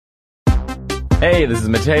Hey, this is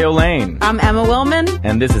Mateo Lane. I'm Emma Willman.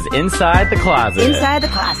 And this is Inside the Closet. Inside the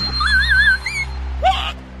Closet.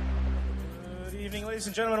 Good evening, ladies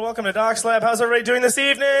and gentlemen. Welcome to Doc's Lab. How's everybody doing this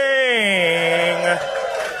evening?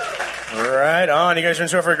 Right on. You guys are in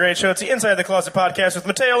store for a great show. It's the Inside the Closet podcast with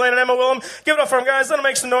Mateo Lane and Emma Willem. Give it up for them, guys. Let them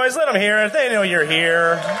make some noise. Let them hear it. They know you're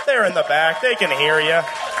here. They're in the back. They can hear you.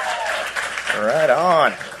 Right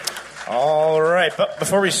on. All right, but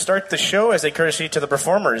before we start the show, as a courtesy to the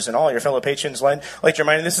performers and all your fellow patrons, I'd like to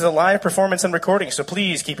remind you this is a live performance and recording, so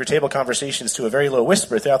please keep your table conversations to a very low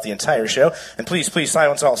whisper throughout the entire show, and please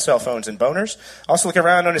silence all cell phones and boners. Also look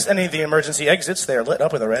around, notice any of the emergency exits. They are lit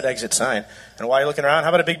up with a red exit sign. And while you're looking around, how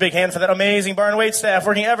about a big hand for that amazing bar and wait staff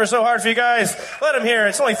working ever so hard for you guys? Let them hear.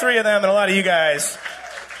 It's only 3 of them and a lot of you guys.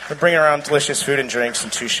 They're bringing around delicious food and drinks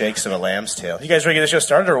and 2 shakes of a lamb's tail. You guys ready to get the show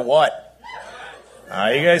started or what?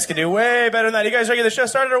 You guys can do way better than that. You guys ready to get the show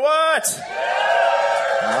started or what?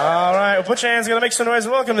 All right, well, put your hands together, make some noise,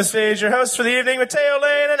 and welcome to the stage your hosts for the evening, Mateo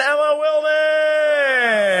Lane and Emma Willman.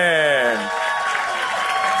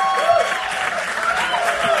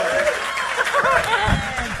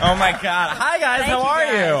 Oh, my God. Hi, guys. How are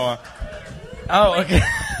you? Oh, okay.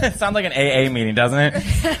 It sounds like an AA meeting, doesn't it?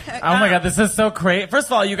 Oh, my God. This is so crazy. First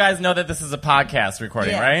of all, you guys know that this is a podcast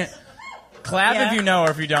recording, right? Clap if you know or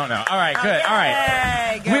if you don't know. All right, good. All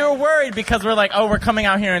right. Good. We were worried because we're like, we're coming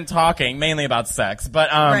out here and talking mainly about sex. But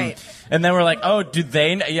right. And then we're like, do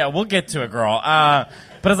they know? Yeah, we'll get to it, girl. But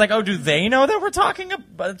it's like, do they know that we're talking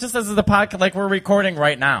about, just as the podcast, like we're recording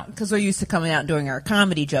right now? Because we're used to coming out and doing our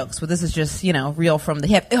comedy jokes, but this is just, real from the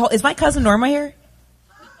hip. Is my cousin Norma here?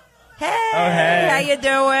 Hey. Oh, hey. How you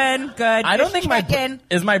doing? Good. I don't think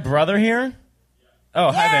is my brother here? Oh,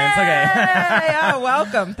 hi, Vince. Okay.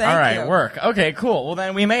 Welcome. Thank you. All right, work. Okay, cool. Well,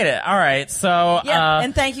 then we made it. All right, so...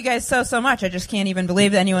 and thank you guys so much. I just can't even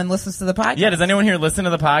believe that anyone listens to the podcast. Yeah, does anyone here listen to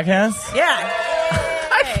the podcast? Yeah.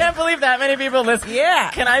 I can't believe that many people listen.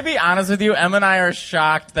 Yeah. Can I be honest with you? Emma and I are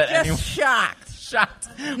shocked that anyone... shocked.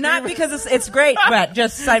 Not because it's great, but I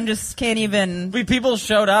just can't even... People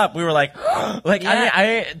showed up. We were like... I mean,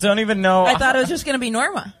 I don't even know... I thought it was just going to be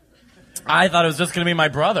Norma. I thought it was just going to be my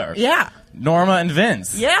brother. Yeah. Norma and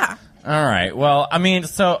Vince. Yeah. All right. Well, I mean,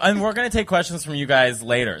 and we're going to take questions from you guys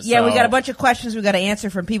later. Yeah, we got a bunch of questions we got to answer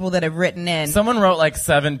from people that have written in. Someone wrote like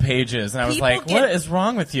 7 pages, and I was what is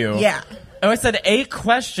wrong with you? Yeah. Oh, I said a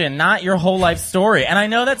question, not your whole life story. And I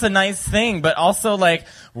know that's a nice thing, but also like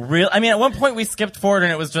real. I mean, at one point we skipped forward,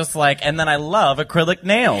 and it was just like, and then I love acrylic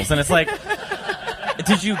nails, and it's like.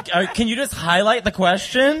 Can you just highlight the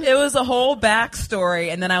question? It was a whole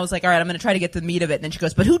backstory, and then I was like, all right, I'm going to try to get the meat of it. And then she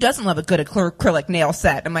goes, but who doesn't love a good acrylic nail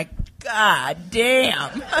set? I'm like, God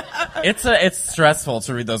damn. It's stressful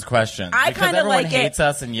to read those questions. I kind of like it. Everyone hates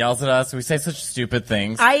us and yells at us. We say such stupid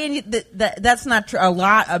things. That's not true.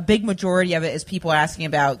 A big majority of it is people asking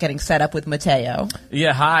about getting set up with Mateo.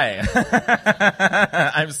 Yeah, hi.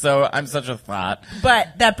 I'm such a thought.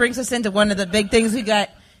 But that brings us into one of the big things we got.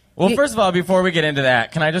 Well, first of all, before we get into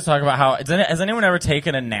that, can I just talk about has anyone ever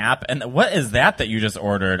taken a nap? And what is that you just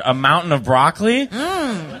ordered? A mountain of broccoli?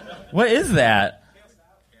 What is that?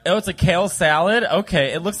 Oh, it's a kale salad?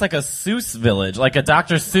 Okay, it looks like a Seuss village, like a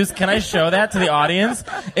Dr. Seuss. Can I show that to the audience?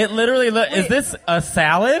 It literally is this a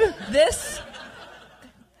salad? This?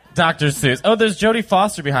 Dr. Seuss. Oh, there's Jodie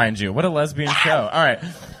Foster behind you. What a lesbian show. All right.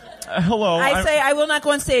 Hello. I will not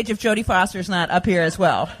go on stage if Jodie Foster's not up here as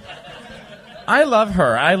well. I love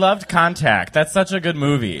her. I loved Contact. That's such a good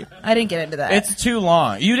movie. I didn't get into that. It's too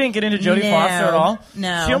long. You didn't get into Jodie Foster at all?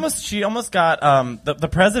 No. She almost got the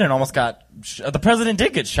president almost got the president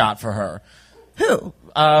did get shot for her. Who?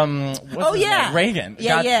 Reagan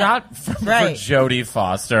got shot for Jodie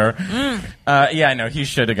Foster. Yeah, I know he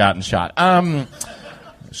should have gotten shot.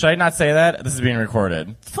 Should I not say that? This is being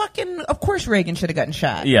recorded. Of course Reagan should have gotten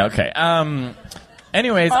shot. Yeah, okay.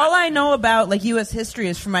 Anyways, all I know about U.S. history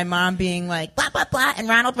is from my mom being like, blah, blah, blah, and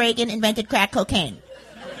Ronald Reagan invented crack cocaine.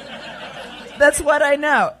 That's what I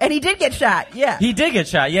know. And he did get shot, yeah. He did get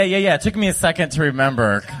shot, yeah. It took me a second to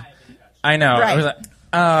remember. I know. Right.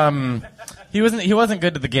 He wasn't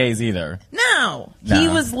good to the gays either. No. He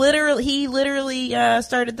literally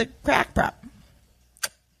started the crack prop.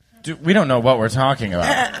 Dude, we don't know what we're talking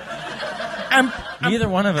about. Neither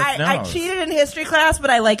one of us knows. I cheated in history class,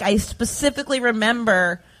 but I specifically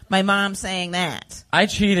remember my mom saying that. I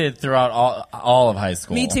cheated throughout all of high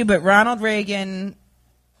school. Me too, but Ronald Reagan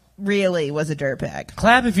really was a dirtbag.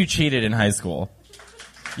 Clap if you cheated in high school.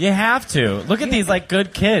 You have to. Look at these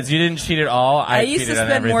good kids. You didn't cheat at all. I used to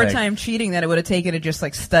spend more time cheating than it would have taken to just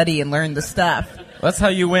study and learn the stuff. That's how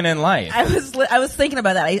you win in life. I was thinking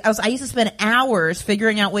about that. I used to spend hours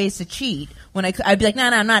figuring out ways to cheat. When I'd be like, no,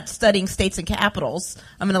 I'm not studying states and capitals.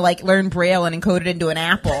 I'm going to like learn Braille and encode it into an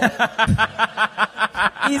apple.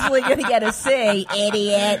 Easily going to get a C,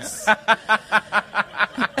 idiots.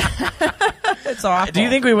 It's awful. Do you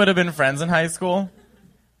think we would have been friends in high school?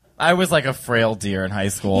 I was like a frail deer in high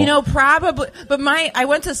school. You know, probably. But I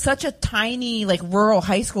went to such a tiny, like, rural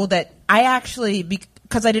high school that I actually,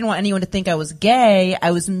 because I didn't want anyone to think I was gay,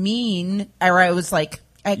 I was mean, or I was like...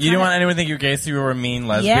 You didn't want anyone to think you were gay, so you were a mean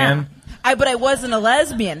lesbian? Yeah. But I wasn't a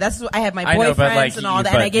lesbian. That's I had my boyfriends and all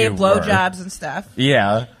that, and I gave blowjobs and stuff.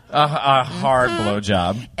 Yeah. A hard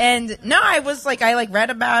blowjob. And no, I was like, I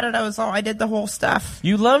read about it. I did the whole stuff.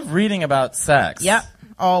 You love reading about sex. Yep.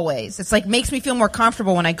 Always. It's like makes me feel more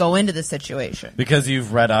comfortable when I go into the situation. Because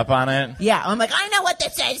you've read up on it? Yeah. I'm like, I know what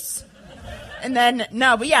this is. And then,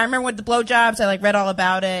 no, but yeah, I remember with the blowjobs, I read all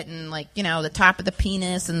about it and the top of the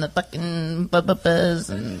penis and the fucking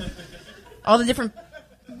buzz and all the different,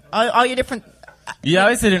 all your different. You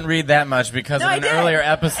obviously didn't read that much because in an earlier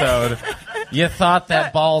episode, you thought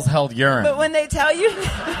that balls held urine. But when they tell you.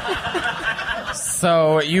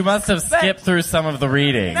 So you must have skipped through some of the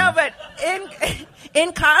reading. No, but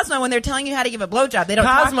in Cosmo, when they're telling you how to give a blowjob, they don't.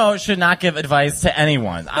 Cosmo should not give advice to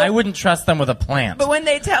anyone. I wouldn't trust them with a plant. But when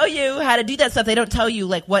they tell you how to do that stuff, they don't tell you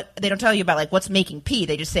They don't tell you about what's making pee.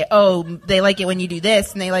 They just say, oh, they like it when you do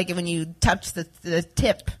this, and they like it when you touch the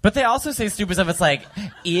tip. But they also say stupid stuff. It's like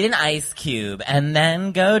eat an ice cube and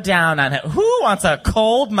then go down on it. Who wants a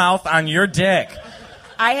cold mouth on your dick?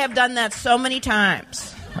 I have done that so many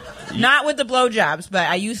times. Not with the blowjobs, but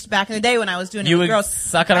I used back in the day when I was doing it with girls. You would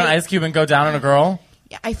suck on an ice cube and go down on a girl?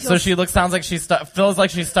 Yeah, I feel so she feels like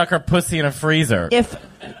she stuck her pussy in a freezer.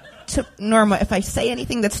 Norma, if I say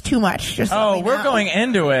anything that's too much, just let me we're know. going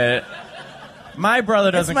into it. My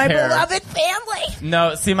brother doesn't care. It's my beloved family.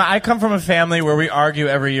 No, see, I come from a family where we argue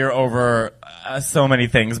every year over so many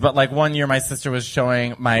things. But like one year, my sister was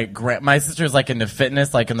showing my sister's like into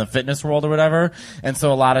fitness, like in the fitness world or whatever. And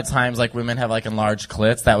so a lot of times, like women have like enlarged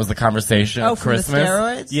clits. That was the conversation at Christmas. The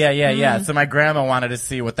steroids? Yeah. So my grandma wanted to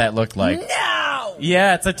see what that looked like. No.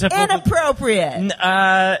 Yeah, it's a typical inappropriate.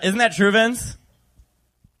 Isn't that true, Vince?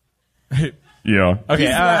 Yeah. Okay.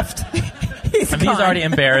 He's left. He's already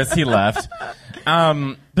embarrassed. He left.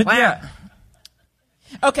 But wow. Yeah.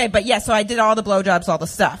 Okay, but yeah, so I did all the blowjobs, all the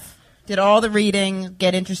stuff. Did all the reading,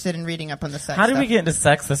 get interested in reading up on the sex How did stuff. we get into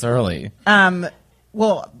sex this early?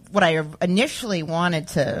 Well, what I initially wanted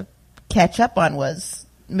to catch up on was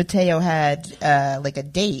Mateo had like a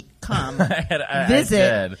date come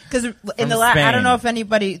visit because in the I don't know if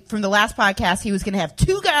anybody from the last podcast he was going to have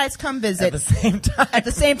two guys come visit at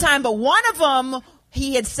the same time, but one of them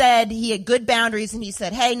he had said he had good boundaries and he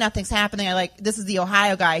said, hey, nothing's happening. This is the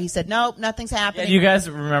Ohio guy. He said, nope, nothing's happening. Yeah, you guys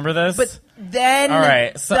remember this? But then all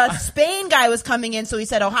right, the Spain guy was coming in, so he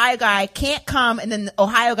said Ohio guy can't come, and then the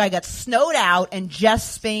Ohio guy got snowed out and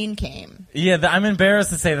just Spain came. Yeah, I'm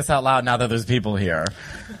embarrassed to say this out loud now that there's people here.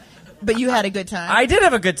 But you had a good time. I did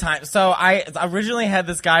have a good time. So I originally had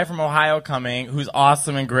this guy from Ohio coming who's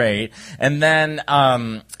awesome and great. And then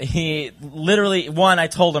he literally, I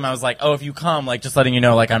told him, I was like, oh, if you come, like, just letting you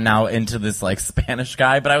know, like, I'm now into this, like, Spanish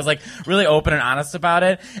guy. But I was, like, really open and honest about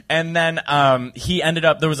it. And then he ended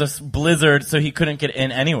up, there was a blizzard, so he couldn't get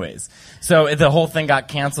in anyways. So the whole thing got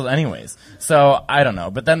canceled anyways. So I don't know.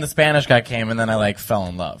 But then the Spanish guy came, and then I, like, fell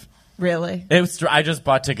in love. Really? I just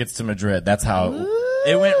bought tickets to Madrid. That's how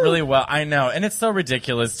it went really well. I know. And it's so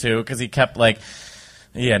ridiculous, too, because he kept, like,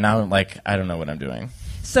 now, like, I don't know what I'm doing.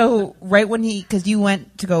 So, right when because you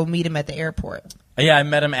went to go meet him at the airport. Yeah, I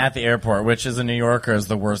met him at the airport, which as a New Yorker is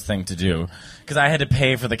the worst thing to do. Because I had to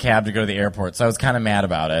pay for the cab to go to the airport, so I was kind of mad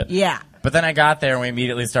about it. Yeah. But then I got there and we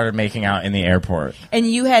immediately started making out in the airport. And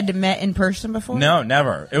you had met in person before? No,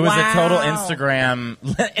 never. It was a total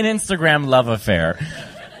Instagram love affair.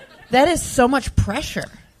 That is so much pressure.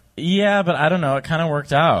 Yeah, but I don't know. It kind of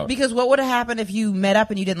worked out. Because what would have happened if you met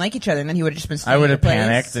up and you didn't like each other, and then he would have just been staying I would at have your place?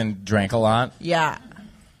 panicked and drank a lot. Yeah.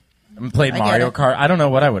 And played Mario Kart. I don't know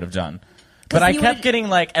what I would have done. But I kept getting,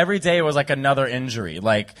 like, every day was, like, another injury.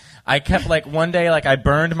 Like, I kept, like, one day, like, I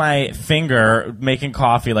burned my finger making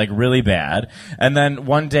coffee, like, really bad. And then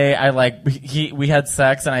one day, we had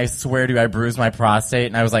sex, and I swear to you, I bruised my prostate,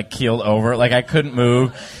 and I was, like, keeled over. Like, I couldn't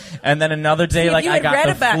move. And then another day, I got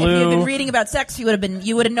the flu. If you had been reading about sex, you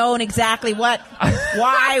would have known exactly what,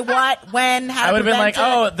 why, what, when, how I would have been like,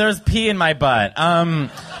 oh, there's pee in my butt.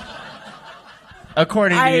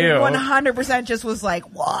 According to you. I 100% just was like,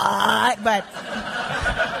 what? But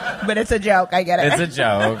it's a joke. I get it. It's a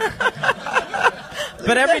joke.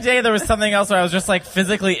 But every day there was something else where I was just like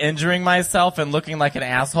physically injuring myself and looking like an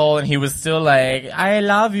asshole, and he was still like, I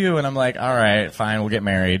love you. And I'm like, all right, fine, we'll get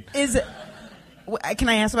married. Can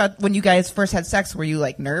I ask about when you guys first had sex? Were you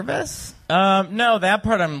like nervous? No, that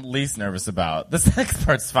part I'm least nervous about. The sex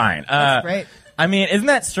part's fine. That's great. I mean, isn't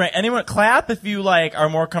that strange? Anyone clap if you like are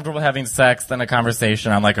more comfortable having sex than a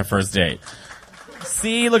conversation on like a first date.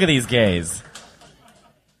 See, look at these gays.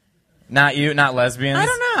 Not you, not lesbians. I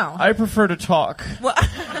don't know. I prefer to talk. Well,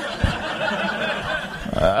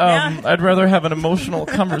 I'd rather have an emotional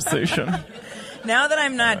conversation. Now that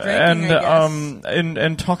I'm not drinking, I guess.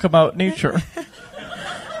 And talk about nature.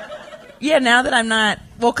 Yeah, now that I'm not...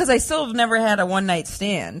 Well, because I still have never had a one-night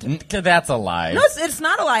stand. That's a lie. No, it's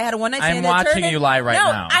not a lie. I had a one-night stand. I'm watching you lie right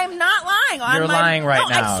now. No, I'm not lying. You're lying right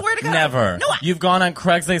now. I swear to God. Never. No, You've gone on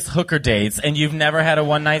Craigslist hooker dates, and you've never had a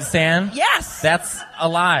one-night stand? Yes. That's a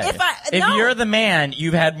lie. If you're the man,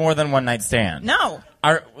 you've had more than one-night stand. No.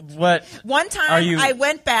 What? One time, I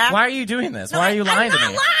went back... Why are you doing this? Why are you lying to me?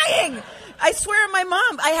 I'm not lying! I swear on my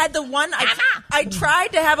mom, I had the one... I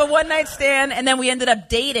tried to have a one-night stand, and then we ended up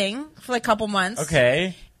dating for like a couple months.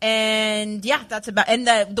 Okay. And yeah, that's about... And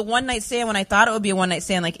the one-night stand, when I thought it would be a one-night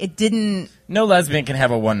stand, like, it didn't... No lesbian can have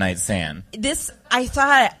a one-night stand. I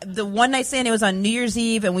thought the one-night stand, it was on New Year's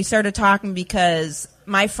Eve, and we started talking because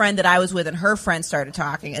my friend that I was with and her friend started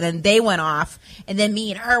talking, and then they went off, and then me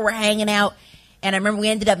and her were hanging out, and I remember we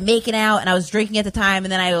ended up making out, and I was drinking at the time,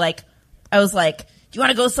 and then I was like, do you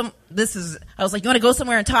want to go you want to go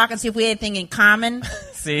somewhere and talk and see if we had anything in common?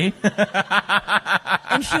 See?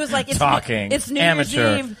 And she was like, it's New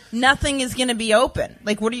amateur. Year's Eve. Nothing is going to be open.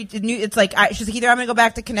 Like, what are you, it's like, she's like, either I'm going to go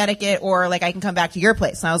back to Connecticut or like I can come back to your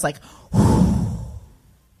place. And I was like, all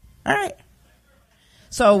right.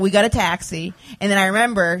 So we got a taxi. And then I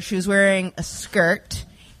remember she was wearing a skirt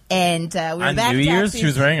and, we were on back New Year's, she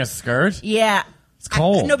was wearing a skirt? Yeah. It's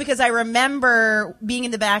cold. No, because I remember being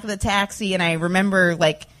in the back of the taxi, and I remember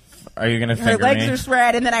like, are you gonna finger her legs me? are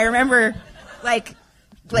spread, and then I remember like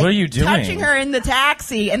what are you doing? Touching her in the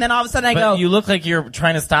taxi, and then all of a sudden I go. You look like you're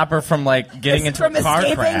trying to stop her from like getting into a car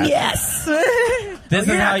crash. Yes. This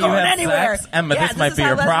is how you have sex, Emma. Yeah, this might be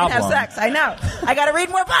your problem. Have sex. I know. I got to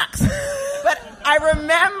read more books. But I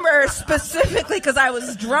remember specifically because I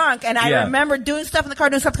was drunk, and I remember doing stuff in the car,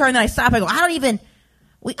 and then I stop. I go, I don't even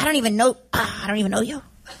know you.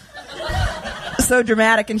 So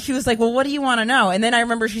dramatic. And she was like, well, what do you want to know? And then I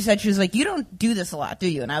remember she was like, you don't do this a lot, do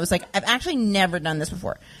you? And I was like, I've actually never done this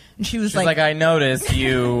before. And she's like, I noticed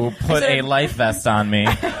you put a life vest on me.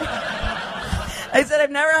 I said,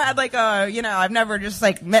 I've never had like I've never just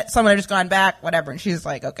like met someone, I've just gone back, whatever. And she's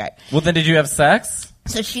like, okay. Well, then did you have sex?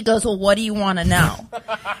 So she goes, well, what do you want to know?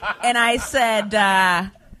 And I said,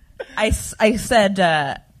 I said,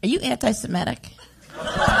 are you anti-Semitic?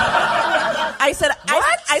 I said,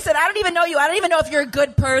 I don't even know you. I don't even know if you're a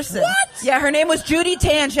good person. What? Yeah, her name was Judy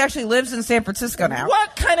Tan. She actually lives in San Francisco now.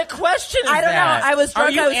 What kind of question is that? I don't know. I was drunk.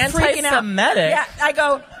 Are you I was freaking out. anti-Semitic? Yeah, I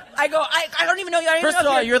don't even know you. First of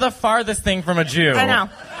all, you're the farthest thing from a Jew. I know.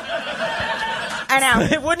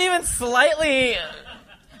 It wouldn't even slightly...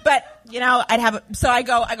 But, I'd have... So I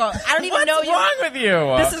go, I don't even know you. What's wrong with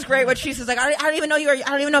you? This is great what she says. Like, I don't even know you. I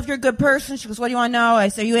don't even know if you're a good person. She goes, what do you want to know? I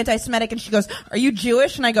say, are you anti-Semitic? And she goes, are you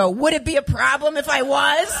Jewish? And I go, would it be a problem if I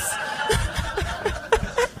was?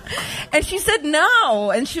 And she said no.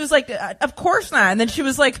 And she was like, of course not. And then she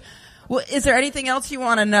was like, well, is there anything else you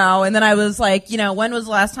want to know? And then I was like, when was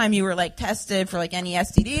the last time you were like tested for like any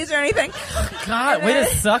STDs or anything? God, way to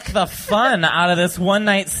suck the fun out of this one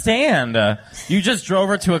night stand. You just drove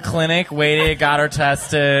her to a clinic, waited, got her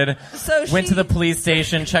tested, went to the police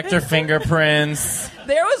station, checked her fingerprints.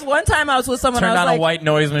 There was one time I was with someone. Turned I was on like, a white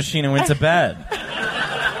noise machine and went to bed.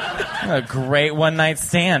 A great one night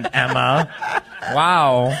stand, Emma.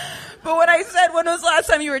 Wow. But when I said, when was the last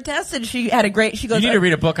time you were tested, she goes... You need to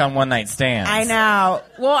read a book on one-night stands. I know.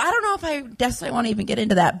 Well, I don't know if I necessarily want to even get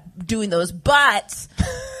into that, doing those, but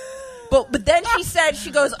then she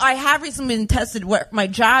goes, I have recently been tested. What my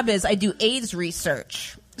job is, I do AIDS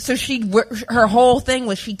research. So her whole thing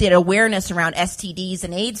was she did awareness around STDs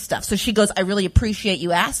and AIDS stuff. So she goes, I really appreciate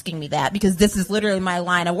you asking me that because this is literally my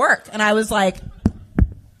line of work. And I was like,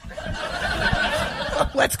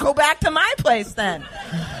 let's go back to my place then.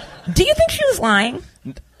 Do you think she was lying?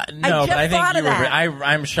 No, but I think you were.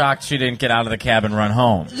 I'm shocked she didn't get out of the cab and run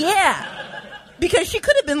home. Yeah, because she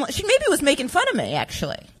could have been. She maybe was making fun of me.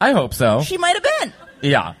 Actually, I hope so. She might have been.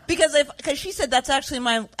 Yeah, because she said that's actually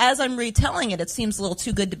as I'm retelling it, it seems a little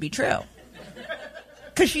too good to be true.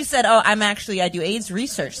 Because she said, "Oh, I do AIDS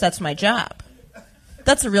research. That's my job."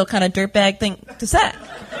 That's a real kind of dirtbag thing to say.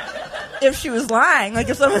 if she was lying. Like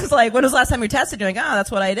if someone's like, when was the last time you tested? You're like, oh,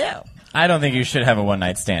 that's what I do. I don't think you should have a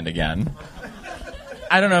one-night stand again.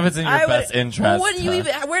 I don't know if it's in your best interest.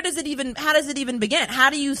 Well, where does it even? How does it even begin? How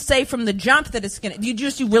do you say from the jump that it's gonna? Do you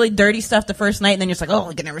just do really dirty stuff the first night, and then you're just like, oh,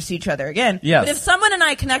 we can never see each other again? Yes. But if someone and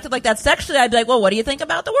I connected like that sexually, I'd be like, well, what do you think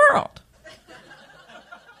about the world?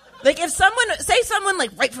 Like if someone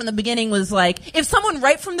like right from the beginning was like,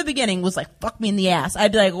 fuck me in the ass,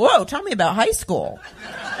 I'd be like, whoa, tell me about high school.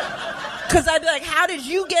 Because I'd be like, how did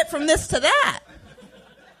you get from this to that?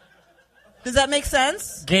 Does that make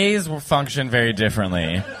sense? Gays will function very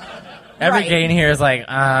differently. Every gay in here is like,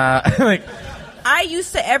 like. I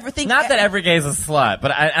used to ever think. Not that every gay is a slut, but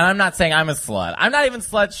and I'm not saying I'm a slut. I'm not even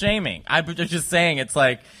slut shaming. I'm just saying it's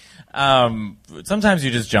like, sometimes you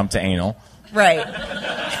just jump to anal. Right.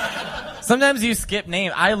 Sometimes you skip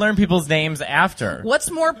names. I learn people's names after. What's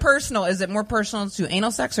more personal? Is it more personal to anal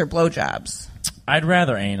sex or blowjobs? I'd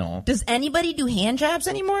rather anal. Does anybody do hand jobs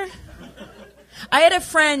anymore? I had a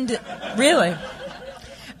friend, really.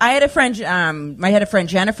 I had a friend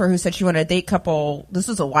Jennifer who said she wanted a date couple. This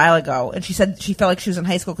was a while ago, and she said she felt like she was in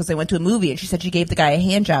high school because they went to a movie, and she said she gave the guy a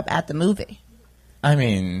hand job at the movie. I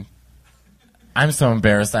mean, I'm so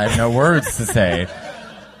embarrassed. I have no words to say.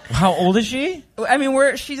 How old is she? I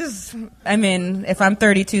mean, if I'm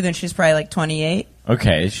 32, then she's probably like 28.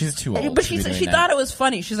 Okay, she's too old. But she thought it was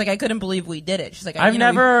funny. She's like, I couldn't believe we did it. She's like, I've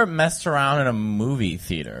never messed around in a movie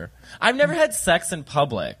theater. I've never had sex in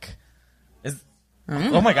public.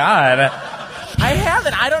 Oh my God. I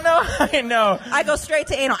haven't. I don't know. I know. I go straight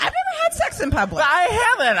to anal. I've never had sex in public. But I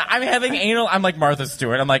haven't. I'm having anal. I'm like Martha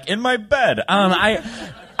Stewart. I'm like in my bed.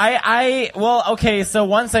 Well, okay, so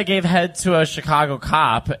once I gave head to a Chicago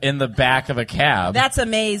cop in the back of a cab. That's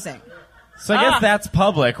amazing. So I guess that's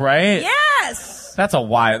public, right? Yes. That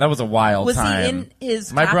was a wild time. Was he in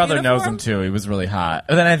his My brother uniform? knows him too. He was really hot.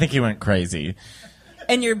 But then I think he went crazy.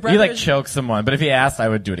 And your brother? He like choked someone, but if he asked, I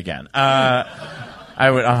would do it again. I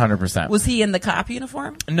would 100%. Was he in the cop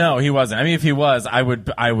uniform? No, he wasn't. I mean, if he was, I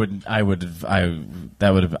probably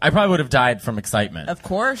would have died from excitement. Of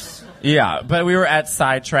course. Yeah, but we were at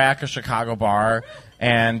Sidetrack, a Chicago bar,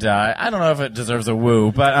 and I don't know if it deserves a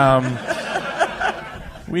woo, but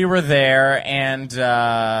we were there, and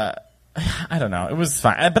I don't know, it was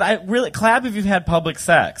fine. But I really, clap if you've had public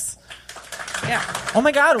sex. Yeah. Oh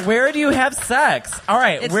my God, where do you have sex? All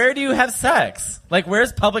right, where do you have sex? Like,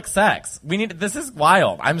 where's public sex? This is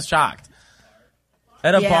wild. I'm shocked.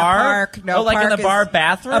 At a bar? Park. No, like park in the bar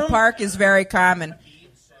bathroom? A park is very common.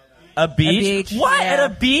 A beach? What? Yeah.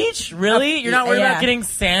 At a beach? Really? You're not worried about getting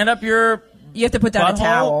sand up your You have to put down butthole? a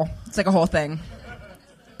towel. It's like a whole thing.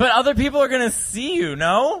 But other people are going to see you,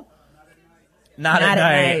 no? Not at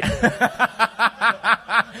night.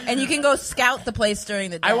 And you can go scout the place during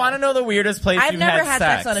the day. I want to know the weirdest place you've had sex. I've never had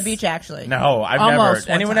sex on a beach, actually. No, I've Almost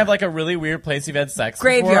never. Anyone have like a really weird place you've had sex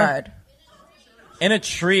Graveyard. before? In a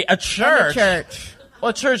tree. A church? In a church. Well,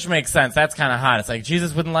 a church makes sense. That's kind of hot. It's like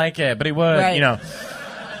Jesus wouldn't like it, but he would, Right. you know.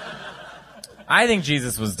 I think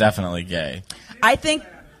Jesus was definitely gay. I think...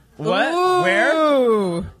 What?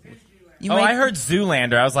 Ooh. Where? I heard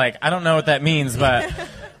Zoolander. I was like, I don't know what that means, but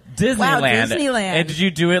Disneyland. Wow, Disneyland. And did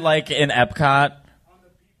you do it like in Epcot?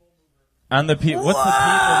 On the people. What's the people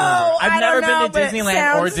mover? I've never been to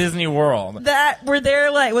Disneyland or Disney World.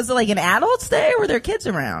 Was it like an adults day or were there kids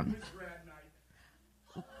around?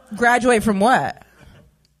 Graduate from what?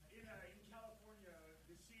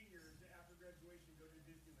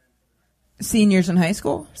 Seniors in high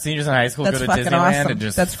school? Seniors in high school That's go to fucking Disneyland awesome. and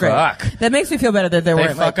just That's great. fuck. That makes me feel better that there They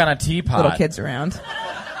weren't fuck like on a teapot. little kids around.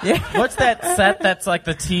 Yeah. What's that set that's like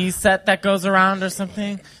the tea set that goes around or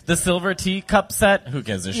something? The silver teacup set? Who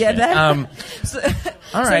gives a shit? All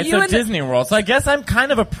right, so Disney World. So I guess I'm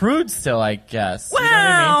kind of a prude still, I guess. Wow. You know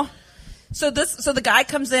what I mean? So the guy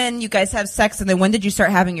comes in, you guys have sex, and then when did you start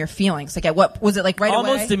having your feelings? Like, at what was it like right away?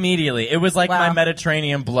 Almost immediately. It was like my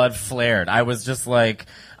Mediterranean blood flared. I was just like,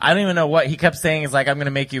 I don't even know what he kept saying. Is like, I'm going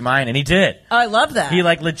to make you mine, and he did. Oh, I love that. He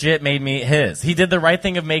like legit made me his. He did the right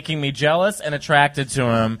thing of making me jealous and attracted to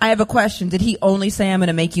him. I have a question. Did he only say I'm going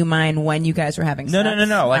to make you mine when you guys were having sex?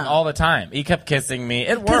 No. Like all the time. He kept kissing me.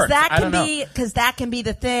 It worked. Because that can be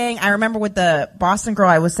the thing. I remember with the Boston girl,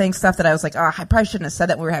 I was saying stuff that I was like, oh, I probably shouldn't have said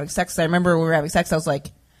that when we were having sex. I remember when we were having sex, I was like,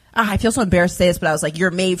 I feel so embarrassed to say this, but I was like,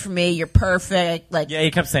 you're made for me, you're perfect. Like, yeah,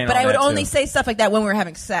 he kept saying but all I would that only too. say stuff like that when we were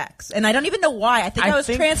having sex. And I don't even know why. I think I was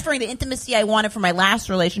transferring the intimacy I wanted from my last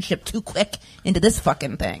relationship too quick into this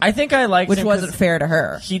fucking thing. I think I liked him. Which wasn't fair to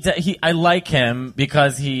her. I like him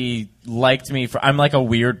because he liked me for I'm like a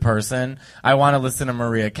weird person. I want to listen to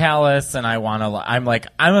Maria Callas, and I'm a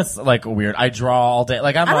weird. I draw all day.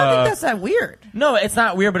 Like I don't think that's that weird. No, it's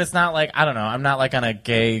not weird, but it's not like I don't know. I'm not like on a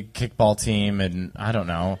gay kickball team, and I don't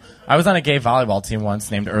know. I was on a gay volleyball team once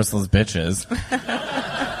named Ursula's Bitches.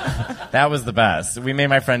 That was the best. We made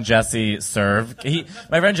my friend Jesse serve.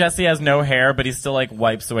 My friend Jesse has no hair, but he still like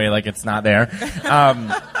wipes away like it's not there.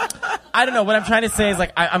 I don't know. What I'm trying to say is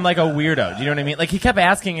like I'm like a weirdo. Do you know what I mean? Like he kept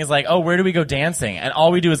asking, is like, oh, where do we go dancing? And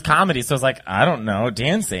all we do is comedy. So I was like, I don't know,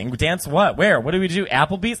 dancing. Dance what? Where? What do we do?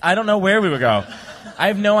 Applebee's? I don't know where we would go. I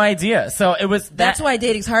have no idea. So it was That's why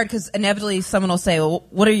dating's hard, because inevitably someone will say, well,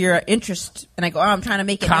 what are your interests? And I go, oh, I'm trying to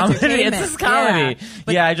make it comedy. entertainment. It's just comedy.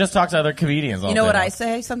 Yeah, I just talk to other comedians all You know day what long. I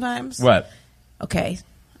say sometimes? What? Okay.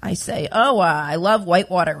 I say, I love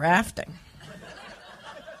whitewater rafting.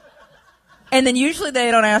 And then usually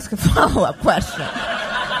they don't ask a follow-up question.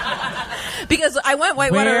 Because I went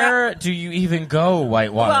whitewater rafting. Where do you even go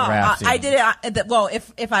whitewater rafting? I did it.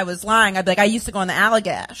 If I was lying, I'd be like, I used to go on the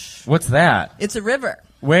Allagash. What's that? It's a river.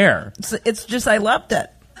 Where? It's just, I loved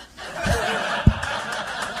it.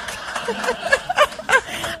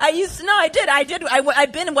 I did.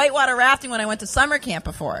 I've been whitewater rafting when I went to summer camp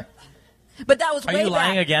before. But that was way back. Are you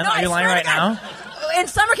lying again? No, Are you lying right now? In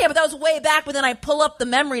summer camp, but that was way back, but then I pull up the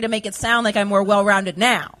memory to make it sound like I'm more well-rounded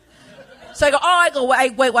now. So I go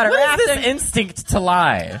whitewater rafting. What is this instinct to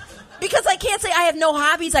lie? Because I can't say I have no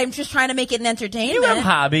hobbies. I'm just trying to make it an entertainment. You have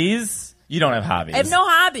hobbies. You don't have hobbies. I have no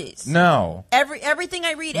hobbies. No. Everything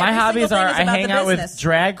I read, my hobbies are I hang out business. with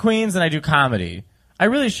drag queens and I do comedy. I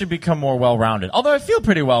really should become more well-rounded. Although I feel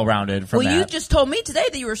pretty well-rounded from that. Well, you just told me today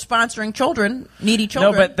that you were sponsoring needy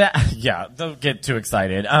children. No, but don't get too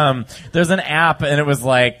excited. There's an app and it was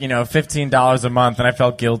like, $15 a month, and I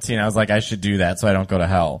felt guilty and I was like, I should do that so I don't go to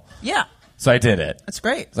hell. Yeah. So I did it. That's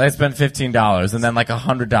great. So I spent $15 and then like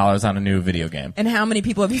 $100 on a new video game. And how many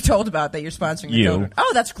people have you told about that you're sponsoring your children? Oh,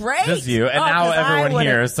 that's great. Just you. And now everyone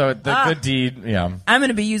here. So the good deed, yeah. I'm going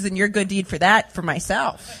to be using your good deed for that for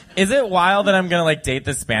myself. Is it wild that I'm going to like date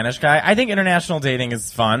this Spanish guy? I think international dating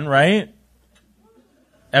is fun, right?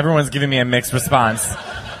 Everyone's giving me a mixed response.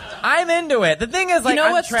 I'm into it. The thing is, like,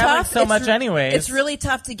 I'm traveling so much anyways. It's really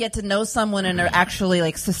tough to get to know someone in an actually,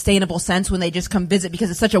 like, sustainable sense when they just come visit,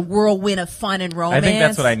 because it's such a whirlwind of fun and romance. I think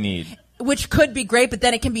that's what I need. Which could be great, but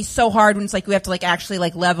then it can be so hard when it's like we have to, like, actually,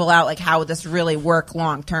 like, level out, like, how would this really work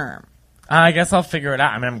long term? I guess I'll figure it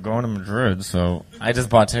out. I mean, I'm going to Madrid, so I just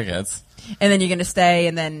bought tickets. And then you're going to stay,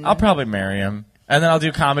 and then... I'll probably marry him. And then I'll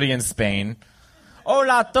do comedy in Spain.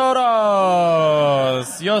 Hola,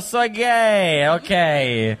 todos! Yo soy gay!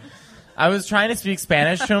 Okay. I was trying to speak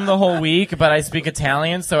Spanish to him the whole week, but I speak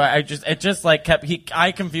Italian, so I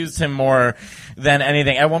confused him more than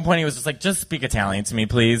anything. At one point, he was just like, just speak Italian to me,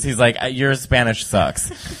 please. He's like, your Spanish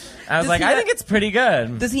sucks. I was like, I think it's pretty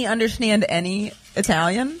good. Does he understand any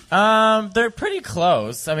Italian? They're pretty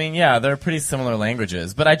close. I mean, yeah, they're pretty similar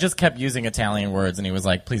languages, but I just kept using Italian words, and he was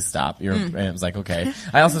like, please stop. And it was like, okay.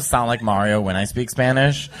 I also sound like Mario when I speak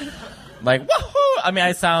Spanish. Like, woohoo! I mean,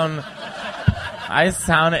 it's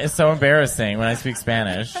so embarrassing when I speak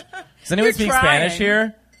Spanish. Does anyone speak Spanish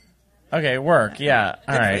here? Okay, work. Yeah.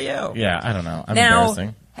 All right. For you. Yeah, I don't know. I'm now,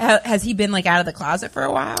 embarrassing. Has he been like out of the closet for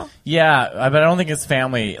a while? Yeah, but I don't think his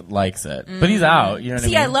family likes it. But he's out. You know what I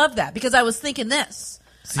mean? See, I love that because I was thinking this.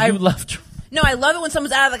 So you love? No, I love it when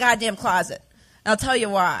someone's out of the goddamn closet. And I'll tell you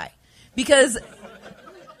why. Because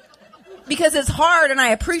it's hard, and I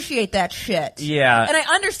appreciate that shit. Yeah. And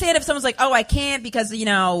I understand if someone's like, oh, I can't because,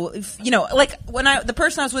 like when the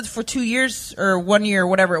person I was with for 2 years or 1 year or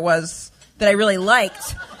whatever it was that I really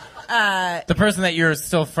liked. The person that you're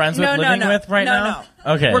still friends with living with right now?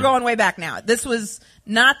 No. Okay. We're going way back now. This was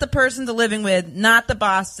not the person to living with, not the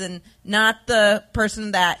Boston, not the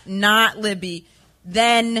person that, not Libby.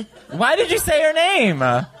 Then. Why did you say her name?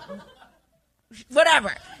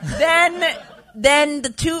 Whatever. Then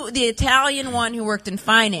the Italian one who worked in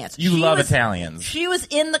finance. You love Italians. She was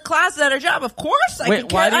in the closet at her job. Of course. Wait,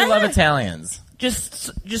 why do you love Italians?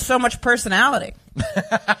 Just so much personality.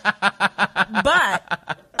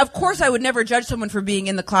 But of course I would never judge someone for being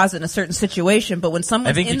in the closet in a certain situation, but when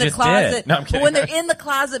someone's in the closet, no, I'm kidding. But when they're in the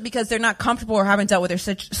closet because they're not comfortable or haven't dealt with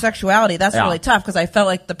their sexuality, that's really tough, because I felt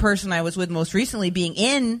like the person I was with most recently being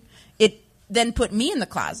in it then put me in the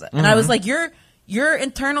closet. And I was like, your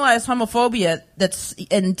internalized homophobia that's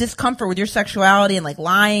and discomfort with your sexuality and like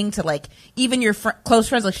lying to like even your close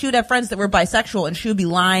friends. Like she would have friends that were bisexual and she would be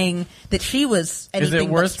lying that she was anything. Is it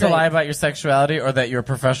worse to lie about your sexuality or that you're a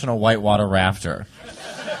professional whitewater rafter?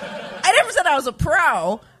 I never said I was a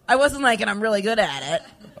pro. I wasn't like, and I'm really good at it.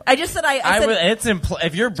 I just said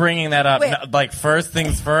if you're bringing that up, like first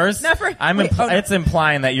things first, it's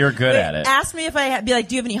implying that you're good at it. Ask me if be like,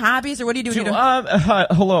 do you have any hobbies or what do you do?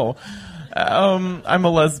 Hello. I'm a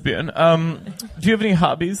lesbian. Do you have any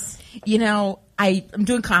hobbies? You know, I'm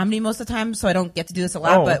doing comedy most of the time, so I don't get to do this a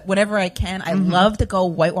lot, but whenever I can, I love to go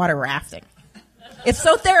whitewater rafting. It's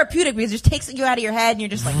so therapeutic because it just takes you out of your head and you're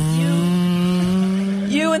just like,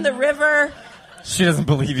 you in the river. She doesn't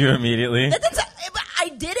believe you immediately. I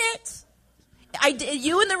did it. I did.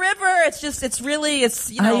 You in the river. It's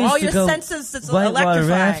all your senses. It's whitewater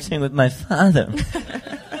rafting with my father.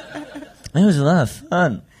 It was a lot of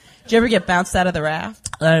fun. Did you ever get bounced out of the raft?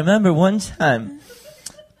 I remember one time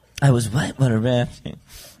I was whitewater rafting,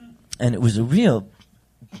 and it was a real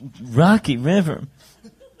rocky river.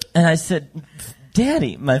 And I said,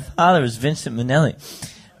 Daddy, my father is Vincent Minnelli.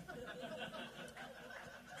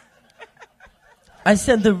 I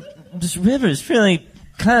said, this river is really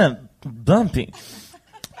kind of bumpy.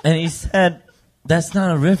 And he said, that's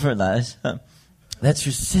not a river, Liza. That's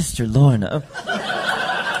your sister, Lorna.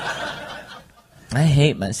 I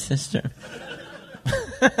hate my sister.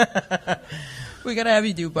 We gotta have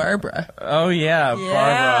you do Barbara. Oh, yeah.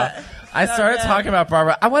 Barbara. I started talking about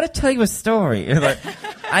Barbara. I want to tell you a story.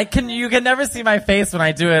 You can never see my face when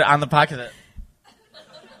I do it on the podcast.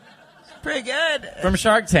 Pretty good. From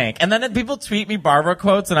Shark Tank. And then people tweet me Barbara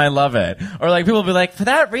quotes and I love it. Or like people will be like, for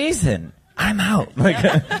that reason, I'm out. Like,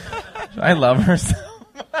 I love her so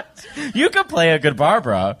much. You could play a good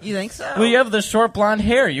Barbara. You think so? Well, you have the short blonde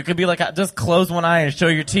hair. You could be like, just close one eye and show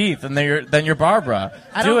your teeth and then you're Barbara.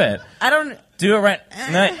 Do it. Do it right.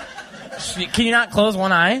 No, can you not close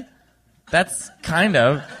one eye? That's kind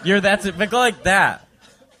of. That's it. But go like that.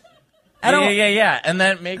 Yeah. And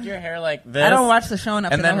then make your hair like this. I don't watch the show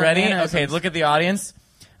enough. And then ready? Okay, look at the audience.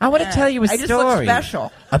 I want to tell you a story. I just look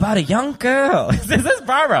special. About a young girl. This is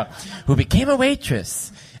Barbara, who became a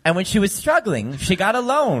waitress. And when she was struggling, she got a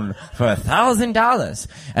loan for $1,000.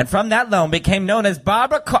 And from that loan became known as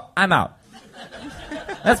Barbara I'm out.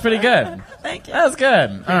 That's pretty good. Thank you. That was good.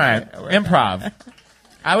 All right. Improv.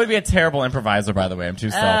 I would be a terrible improviser, by the way. I'm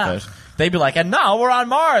too selfish. They'd be like, and now we're on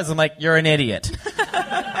Mars. I'm like, you're an idiot.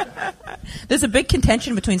 There's a big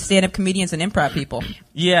contention between stand-up comedians and improv people.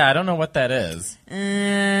 Yeah, I don't know what that is.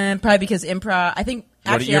 Probably because improv, I think...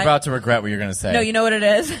 You're about to regret what you're going to say. No, you know what it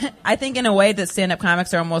is? I think in a way that stand-up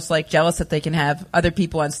comics are almost like jealous that they can have other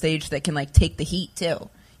people on stage that can like take the heat too.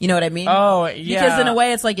 You know what I mean? Oh, yeah. Because in a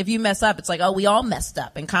way, it's like if you mess up, it's like, oh, we all messed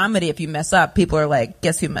up. In comedy, if you mess up, people are like,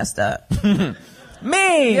 guess who messed up?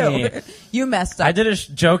 Me! You messed up. I did a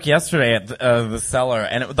joke yesterday at the Cellar,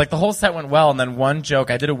 and the whole set went well, and then one joke,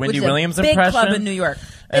 I did a Wendy Williams impression. Big club in New York.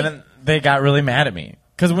 And then they got really mad at me.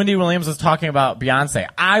 Because Wendy Williams was talking about Beyonce.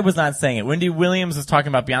 I was not saying it. Wendy Williams was talking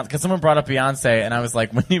about Beyonce. Because someone brought up Beyonce, and I was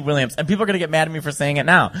like, Wendy Williams. And people are going to get mad at me for saying it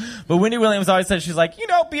now. But Wendy Williams always said, she's like,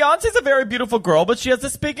 Beyonce's a very beautiful girl, but she has the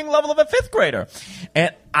speaking level of a 5th grader.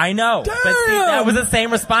 And I know. Damn. But see, that was the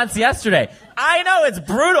same response yesterday. I know, it's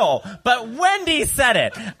brutal. But Wendy said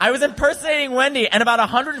it. I was impersonating Wendy, and about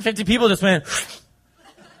 150 people just went...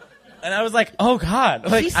 And I was like, oh, God.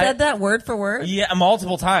 Like, she said that word for word? Yeah,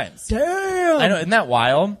 multiple times. Damn. I know, isn't that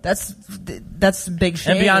wild? That's big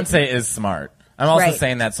shit. And Beyonce is smart. I'm also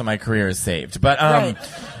saying that so my career is saved. But,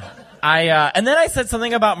 and then I said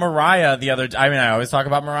something about Mariah the other. I mean, I always talk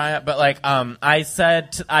about Mariah, but I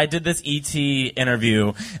said I did this ET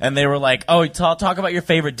interview, and they were like, "Oh, talk about your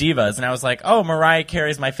favorite divas," and I was like, "Oh, Mariah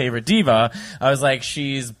Carey's my favorite diva." I was like,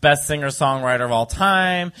 "She's best singer-songwriter of all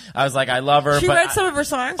time." I was like, "I love her." She wrote some of her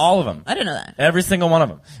songs. All of them. I didn't know that. Every single one of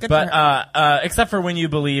them. Good but for her. except for When You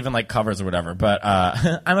Believe and covers or whatever. But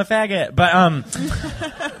I'm a faggot.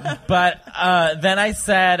 But then I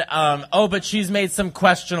said, but she's made some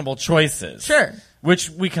questionable choices. Sure. Which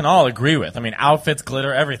we can all agree with. I mean, outfits,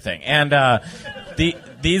 glitter, everything. And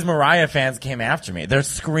these Mariah fans came after me. They're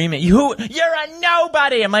screaming, you're a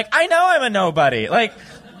nobody! I'm like, I know I'm a nobody. Like,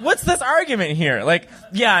 what's this argument here? Like,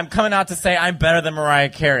 yeah, I'm coming out to say I'm better than Mariah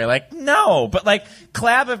Carey. Like, no. But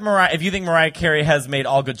clap if you think Mariah Carey has made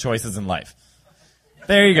all good choices in life.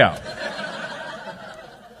 There you go.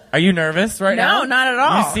 Are you nervous right now? No, not at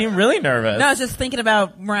all. You seem really nervous. No, I was just thinking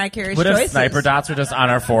about Mariah Carey's choices. What if sniper dots are just on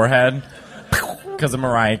our forehead? Because of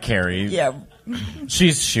Mariah Carey. Yeah.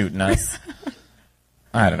 She's shooting us.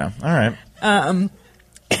 I don't know. All right.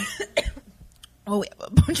 We have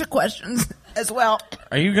a bunch of questions as well.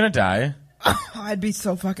 Are you going to die? I'd be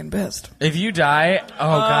so fucking pissed. If you die,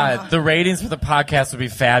 God, the ratings for the podcast would be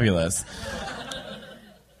fabulous.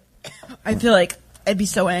 I feel like I'd be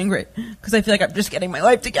so angry because I feel like I'm just getting my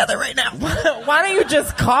life together right now. Why don't you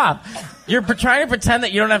just cough? You're trying to pretend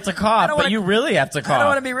that you don't have to cough, but you really have to cough. I don't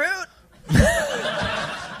want to be rude.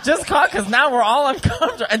 Just cough, because now we're all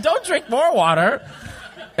uncomfortable. And don't drink more water.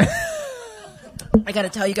 I got to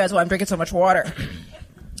tell you guys why I'm drinking so much water.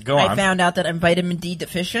 Go on. I found out that I'm vitamin D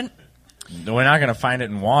deficient. We're not going to find it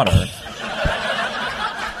in water.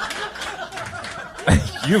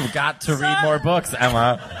 You've got to read more books,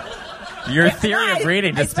 Emma. Your theory of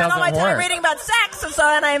reading just doesn't work. I spend all my time reading about sex, and so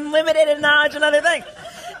then I'm limited in knowledge and other things.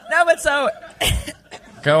 No, but so...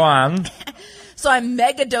 Go on. So I'm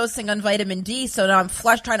mega dosing on vitamin D, so now I'm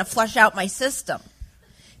trying to flush out my system.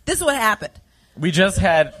 This is what happened. We just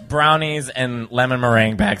had brownies and lemon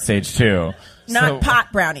meringue backstage, too. Not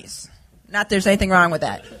pot brownies. Not there's anything wrong with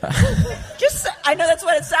that. I know that's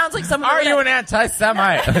what it sounds like. Are you an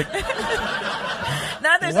anti-Semite?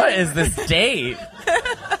 What is this date?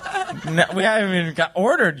 No, we haven't even got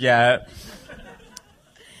ordered yet.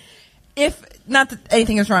 Not that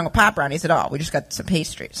anything is wrong with pot brownies at all. We just got some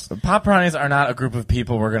pastries. Pot brownies are not a group of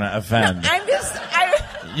people we're going to offend. No,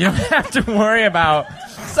 you don't have to worry about...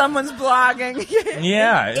 Someone's blogging.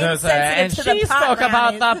 Yeah. And she spoke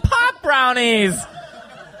about the pot brownies.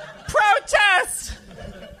 Protest!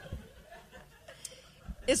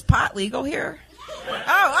 Is pot legal here?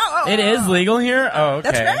 It is legal here? Oh,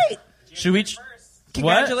 okay. That's great. Should we...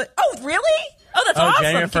 What? Oh, really? Oh, that's awesome.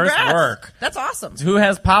 January 1st work. That's awesome. Who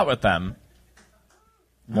has pot with them?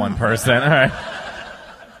 One person. All right.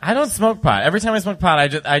 I don't smoke pot. Every time I smoke pot,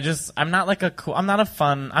 I'm not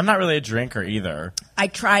I'm not really a drinker either. I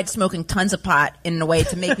tried smoking tons of pot in a way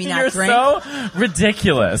to make me not drink. You're so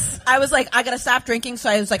ridiculous. I was like, I gotta stop drinking, so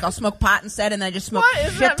I was like, I'll smoke pot instead, and then I just smoke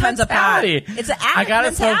tons of pot. It's an addict I gotta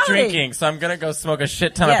mentality. stop drinking, so I'm gonna go smoke a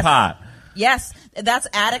shit ton of pot. Yes, that's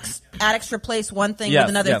addicts. Addicts replace one thing with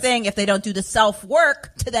another thing if they don't do the self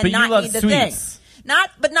work to then not need the sweets. thing.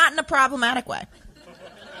 But not in a problematic way.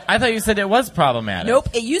 I thought you said it was problematic. Nope,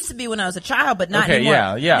 it used to be when I was a child, but not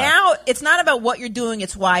anymore. Yeah. Now, it's not about what you're doing,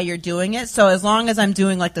 it's why you're doing it. So as long as I'm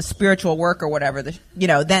doing, like, the spiritual work or whatever,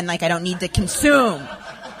 then, like, I don't need to consume.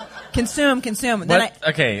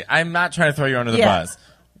 Okay, I'm not trying to throw you under the bus.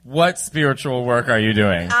 What spiritual work are you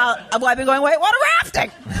doing? I've been going whitewater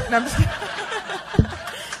rafting. No, I'm just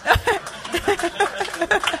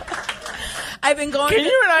I've been going. Can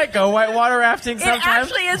you and I go whitewater rafting sometime? It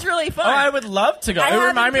actually is really fun. Oh, I would love to go. It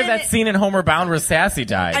reminded me of that scene in Homeward Bound where Sassy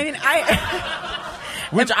died. I mean,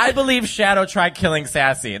 which I believe Shadow tried killing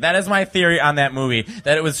Sassy. That is my theory on that movie.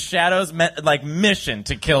 That it was Shadow's mission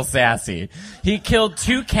to kill Sassy. He killed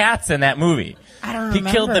 2 cats in that movie. I don't remember.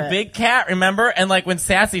 He killed the big cat, remember? And like when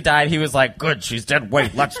Sassy died, he was like, "Good, she's dead.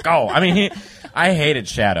 Wait, let's go." I mean, I hated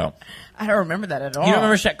Shadow. I don't remember that at all. You don't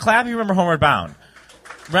remember Clap? You remember Homeward Bound?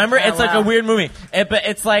 Remember? It's like a weird movie. But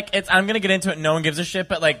it's like, I'm going to get into it. No one gives a shit.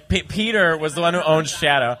 But like, Peter was the one who owned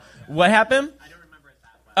Shadow. What happened? I don't remember it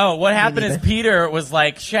that well. Oh, what happened is Peter was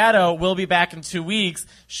like, Shadow, we'll be back in 2 weeks.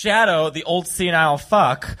 Shadow, the old senile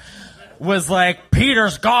fuck, was like,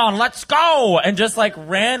 Peter's gone, let's go! And just like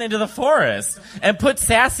ran into the forest and put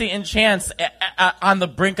Sassy and Chance on the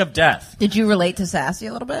brink of death. Did you relate to Sassy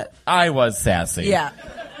a little bit? I was Sassy. Yeah.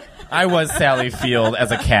 I was Sally Field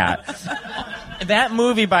as a cat. That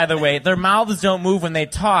movie, by the way, their mouths don't move when they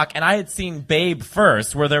talk, and I had seen Babe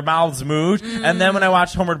first, where their mouths moved, and then when I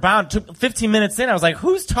watched Homeward Bound, 15 minutes in, I was like,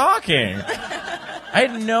 who's talking? I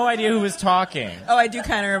had no idea who was talking. Oh, I do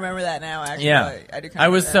kind of remember that now, actually. Yeah. I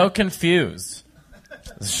was so confused.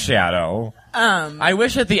 Shadow. I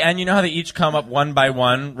wish at the end, you know how they each come up one by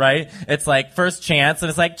one, right? It's like first Chance, and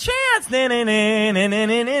it's like Chance, and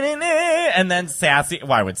then Sassy.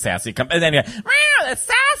 Why would Sassy come? And then it's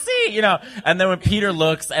Sassy, And then when Peter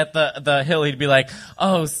looks at the hill, he'd be like,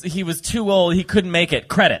 "Oh, he was too old. He couldn't make it."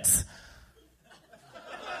 Credits.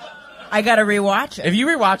 I gotta rewatch it. If you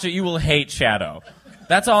rewatch it, you will hate Shadow.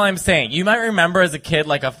 That's all I'm saying. You might remember as a kid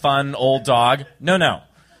like a fun old dog. No.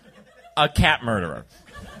 A cat murderer.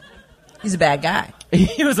 He's a bad guy.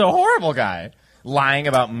 He was a horrible guy. Lying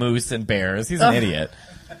about moose and bears. He's an idiot.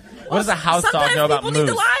 What does a house dog know about moose? Sometimes people need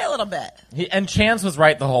to lie a little bit. And Chance was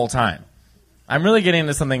right the whole time. I'm really getting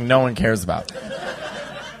into something no one cares about.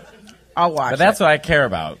 I'll watch it. But that's what I care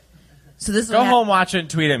about. So this is Go home, watch it, and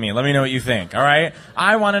tweet at me. Let me know what you think, all right?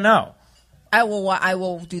 I want to know. I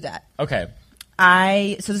will do that. Okay. So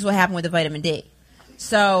this is what happened with the vitamin D.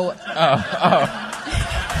 So...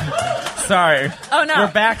 Sorry. Oh, no.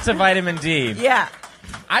 We're back to vitamin D. Yeah.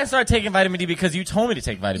 I started taking vitamin D because you told me to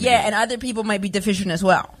take vitamin D. Yeah, and other people might be deficient as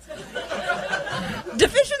well.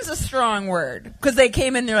 Deficient's a strong word. Because they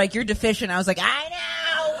came in, they're like, "You're deficient." I was like,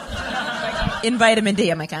 "I know." In vitamin D.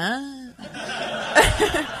 I'm like,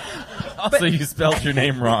 Also, you spelled your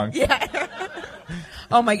name wrong. Yeah.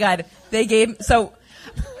 Oh my God.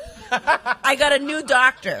 I got a new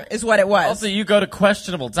doctor, is what it was. Also, you go to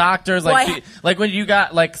questionable doctors, like when you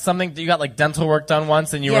got like something, you got like dental work done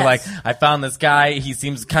once, and you were like, I found this guy. He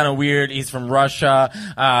seems kind of weird. He's from Russia,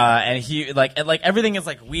 and he like everything is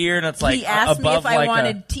like weird. And it's like he asked above, me if I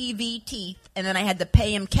wanted TV teeth, and then I had to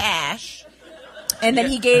pay him cash. And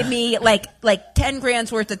then he gave me like 10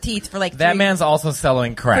 grand's worth of teeth for like that man's also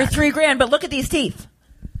selling crack for $3,000. But look at these teeth.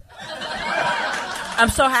 I'm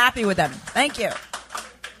so happy with them. Thank you.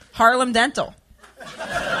 Harlem Dental.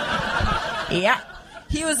 Yeah.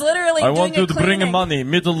 He was literally doing a cleaning. I want you to bring money,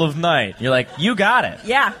 middle of night. You're like, you got it.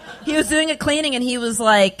 Yeah. He was doing a cleaning, and he was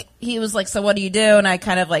like, so what do you do? And I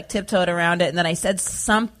kind of like tiptoed around it, and then I said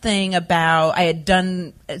something about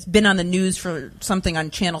it's been on the news for something on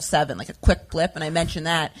Channel 7, like a quick blip, and I mentioned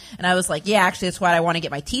that. And I was like, yeah, actually, that's why I want to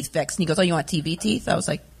get my teeth fixed. And he goes, oh, you want TV teeth? I was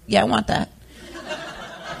like, yeah, I want that.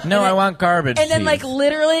 No, I want garbage And then, teeth. like,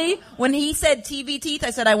 literally, when he said TV teeth, I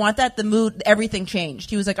said, I want that. The mood, everything changed.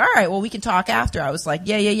 He was like, all right, well, we can talk after. I was like,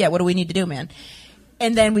 yeah. What do we need to do, man?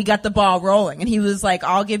 And then we got the ball rolling. And he was like,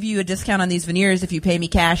 I'll give you a discount on these veneers if you pay me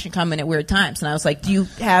cash and come in at weird times. And I was like, do you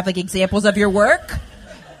have, like, examples of your work?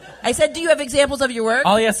 I said, do you have examples of your work?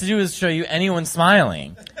 All he has to do is show you anyone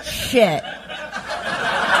smiling. Shit.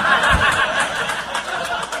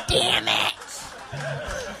 Damn it.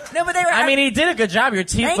 No, but they were. I mean, he did a good job. Your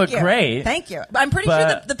teeth look great. Thank you. But I'm pretty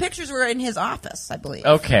sure the pictures were in his office, I believe.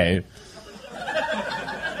 Okay.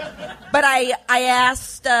 But I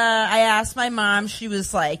asked my mom. She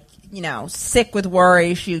was like, sick with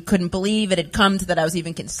worry. She couldn't believe it had come to that I was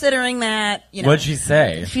even considering that. What'd she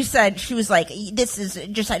say? She said, she was like, this is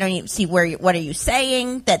just, I don't even see what are you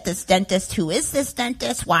saying? That this dentist, who is this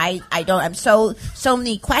dentist? Why? I'm so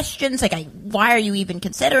many questions. Like, why are you even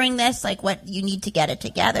considering this? Like, what, you need to get it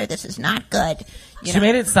together. This is not good. She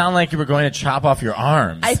made it sound like you were going to chop off your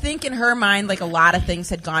arms. I think in her mind, like, a lot of things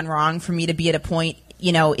had gone wrong for me to be at a point,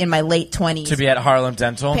 in my late 20s. To be at Harlem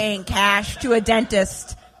Dental? Paying cash to a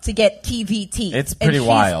dentist to get TV teeth. It's pretty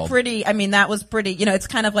wild. That was pretty, it's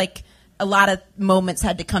kind of like a lot of moments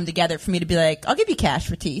had to come together for me to be like, I'll give you cash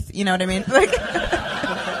for teeth. You know what I mean?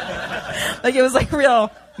 Like it was like a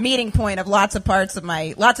real meeting point of lots of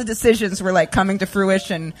decisions were like coming to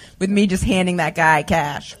fruition with me just handing that guy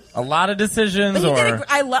cash. A lot of decisions,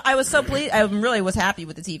 I was so pleased. I really was happy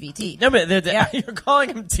with the TV teeth. No, but you're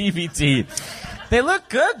calling them TV teeth. They look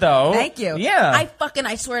good, though. Thank you. Yeah.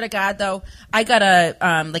 I swear to God, though, I got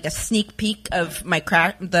a sneak peek of my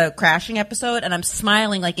the crashing episode, and I'm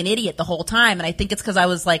smiling like an idiot the whole time. And I think it's because I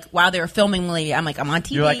was like, wow, they were filming me. I'm like, I'm on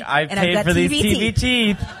TV. You're like, I paid for these TV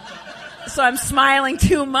teeth. So I'm smiling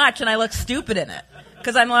too much, and I look stupid in it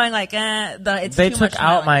because I'm like, it's They too took much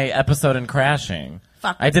out smiling. my episode in Crashing.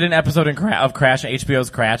 Fuck. I did an episode of Crashing, HBO's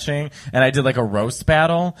Crashing, and I did like a roast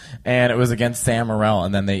battle, and it was against Sam Morril,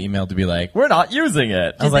 and then they emailed to be like, we're not using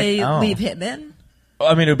it. Did they leave him in?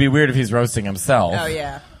 I mean, it would be weird if he's roasting himself. Oh,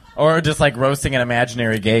 yeah. Or just like roasting an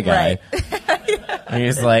imaginary gay guy. Right. And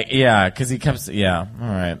he's like, yeah, because he kept, all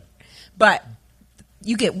right. But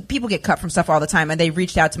people get cut from stuff all the time, and they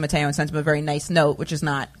reached out to Mateo and sent him a very nice note, which is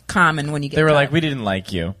not common when you get They were cut. like, we didn't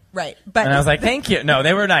like you. Right. And I was like, thank you. No,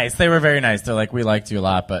 they were nice. They were very nice. They're like, we liked you a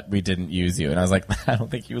lot, but we didn't use you. And I was like, I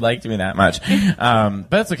don't think you liked me that much.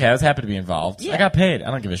 But it's okay. I was happy to be involved. Yeah. I got paid.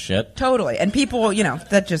 I don't give a shit. Totally. And people,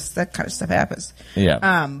 that kind of stuff happens.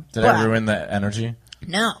 Yeah. Did I ruin the energy?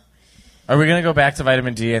 No. Are we going to go back to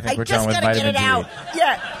vitamin D? I think we're done with vitamin D. Out.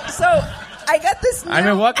 Yeah. So I got this. I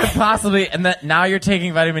mean, what could possibly, and that now you're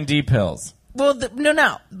taking vitamin D pills. Well,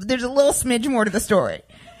 no. There's a little smidge more to the story.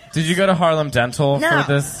 Did you go to Harlem Dental for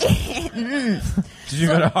this? Did you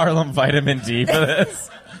go to Harlem Vitamin D for this?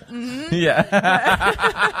 Mm-hmm.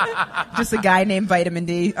 Yeah. Just a guy named Vitamin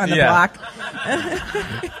D on the block.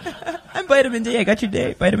 I'm Vitamin D. I got your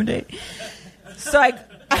day, Vitamin D. So I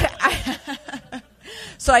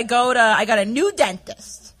got a new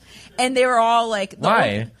dentist, and they were all like,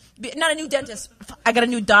 why? Not a new dentist. I got a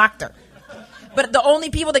new doctor. But the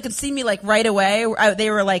only people that could see me like right away, they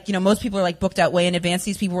were like, most people are like booked out way in advance.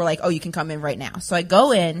 These people were like, oh, you can come in right now. So I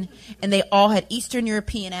go in, and they all had Eastern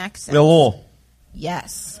European accents. Hello.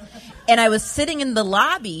 Yes. And I was sitting in the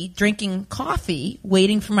lobby drinking coffee,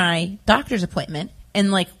 waiting for my doctor's appointment,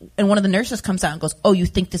 and one of the nurses comes out and goes, oh, you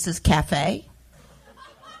think this is cafe?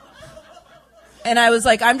 And I was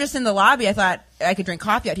like, I'm just in the lobby. I thought I could drink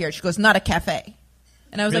coffee out here. She goes, not a cafe.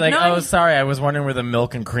 And I was like, oh, sorry, I was wondering where the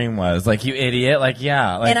milk and cream was. Like, you idiot. Like,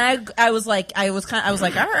 yeah. Like, and I was like,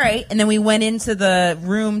 all right. And then we went into the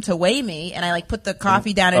room to weigh me, and I like put the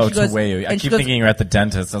coffee down, and she goes, to weigh you. I keep thinking you're at the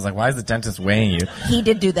dentist. I was like, why is the dentist weighing you? He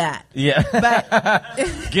did do that. Yeah.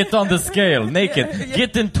 But get on the scale, naked.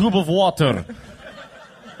 Get in tube of water.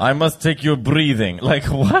 I must take your breathing. Like,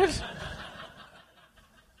 what?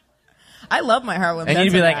 I love my Harlem. And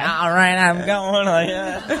you'd be like, all right, I'm going.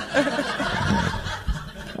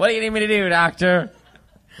 What do you need me to do, doctor?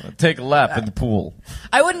 Take a lap in the pool.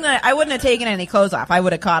 I wouldn't have taken any clothes off. I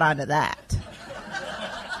would have caught on to that.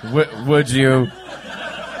 Would you?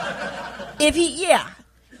 If he, yeah.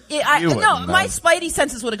 My spidey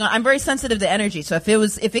senses would have gone. I'm very sensitive to energy, so if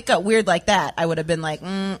it got weird like that, I would have been like,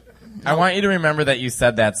 No. I want you to remember that you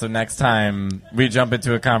said that, so next time we jump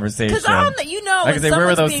into a conversation. Because where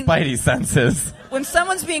were those spidey senses? When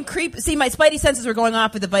someone's being creepy, see, my spidey senses were going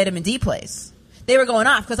off at the vitamin D place. They were going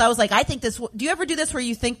off because I was like, I think this. Do you ever do this where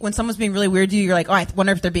you think when someone's being really weird to you, you're like, oh, I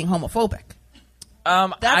wonder if they're being homophobic?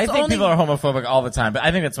 I think people are homophobic all the time, but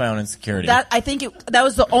I think that's my own insecurity. I think that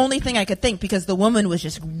was the only thing I could think because the woman was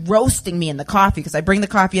just roasting me in the coffee because I bring the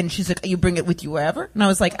coffee in and she's like, you bring it with you wherever? And I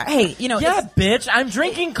was like, hey, Yeah, bitch, I'm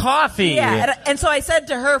drinking coffee. Yeah, and so I said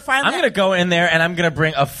to her, finally, I'm going to go in there and I'm going to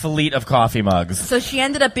bring a fleet of coffee mugs. So she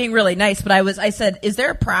ended up being really nice, but I said, is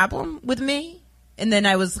there a problem with me? And then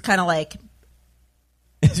I was kind of like,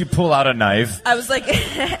 did you pull out a knife? I was like,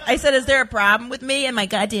 I said, is there a problem with me and my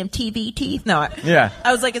goddamn TV teeth? No. Yeah.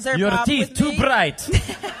 I was like, is there a problem with me? Your teeth too bright.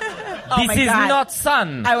 This is not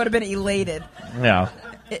sun. I would have been elated. Yeah.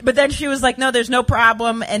 But then she was like, no, there's no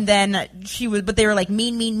problem. And then but they were like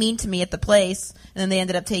mean to me at the place. And then they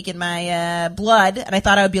ended up taking my blood. And I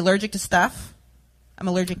thought I would be allergic to stuff. I'm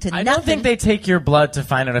allergic to nothing. I don't think they take your blood to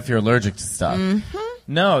find out if you're allergic to stuff. Mm-hmm.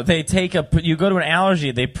 No, they you go to an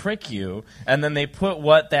allergy, they prick you, and then they put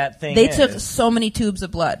what that thing is. They took so many tubes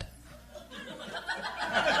of blood.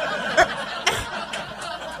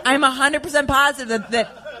 I'm 100% positive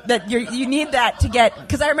that you need that to get,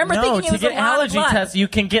 because I remember thinking it was a lot of blood. To get allergy tests, you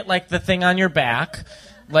can get like the thing on your back,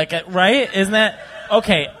 like right? Isn't that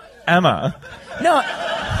okay, Emma? No,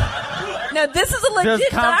 this is a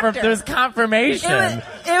legit doctor. There's confirmation.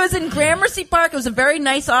 It was in Gramercy Park. It was a very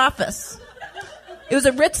nice office. It was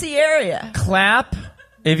a ritzy area. Clap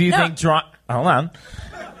if you think hold on.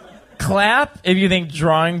 Clap if you think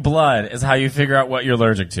drawing blood is how you figure out what you're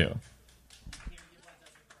allergic to.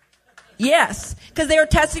 Yes, because they were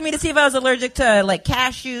testing me to see if I was allergic to like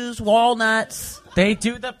cashews, walnuts. They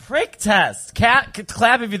do the prick test.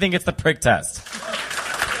 Clap if you think it's the prick test.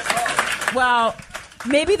 Well,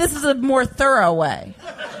 maybe this is a more thorough way.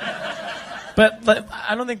 But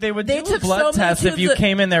I don't think they would do a blood test if you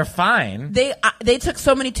came in there fine. They took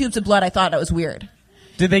so many tubes of blood, I thought that was weird.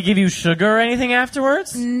 Did they give you sugar or anything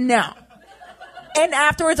afterwards? No. And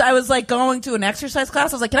afterwards, I was like going to an exercise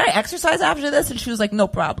class. I was like, can I exercise after this? And she was like, no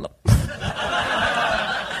problem.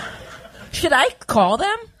 Should I call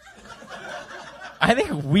them? I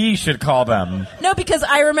think we should call them. No, because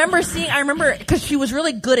I remember because she was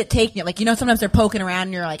really good at taking it. Like, sometimes they're poking around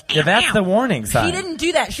and you're like, yeah, that's the warning sign. She didn't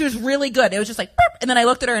do that. She was really good. It was just like, burp. And then I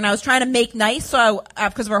looked at her and I was trying to make nice. So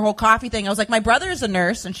because of our whole coffee thing, I was like, my brother's a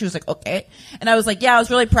nurse. And she was like, okay. And I was like, yeah, I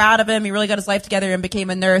was really proud of him. He really got his life together and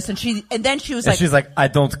became a nurse. And then she was like, she's like, I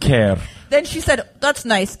don't care. Then she said, that's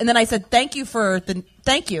nice. And then I said, thank you.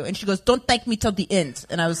 And she goes, don't thank me till the end.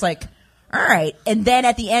 And I was like, all right. And then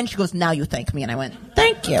at the end, she goes, now you thank me. And I went,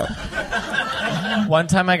 thank you. One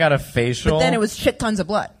time I got a facial. But then it was shit tons of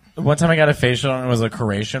blood. One time I got a facial and it was a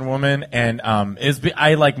Croatian woman. And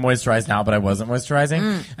I like moisturize now, but I wasn't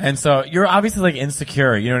moisturizing. And so you're obviously like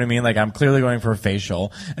insecure. You know what I mean? Like I'm clearly going for a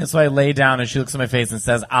facial. And so I lay down and she looks at my face and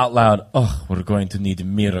says out loud, oh, we're going to need a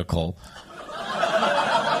miracle.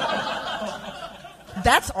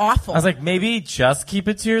 That's awful. I was like, maybe just keep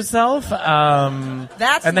it to yourself.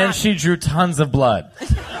 Then she drew tons of blood.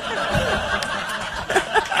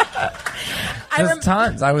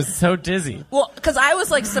 Tons. I was so dizzy. Well, because I was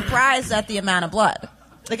like surprised at the amount of blood.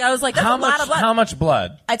 Like I was like, that's a lot of blood. How much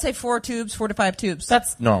blood? I'd say 4 to 5 tubes.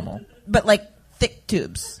 That's normal. But like thick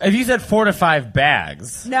tubes. If you said 4 to 5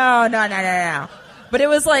 bags. No. But it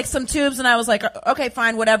was like some tubes, and I was like, okay,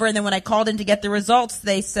 fine, whatever. And then when I called in to get the results,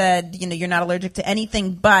 they said, you're not allergic to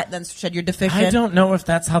anything but, then said you're deficient. I don't know if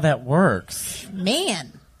that's how that works.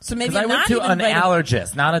 Man. So maybe I went to an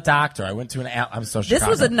allergist, not a doctor. I went to I'm so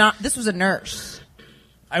Chicago. This was a nurse.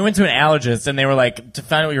 I went to an allergist, and they were like, to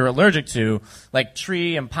find out what you're allergic to, like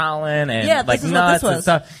tree and pollen and like nuts and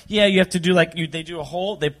stuff. Yeah, you have to do they do a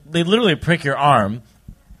whole, they literally prick your arm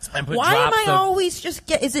and put Why drops am I always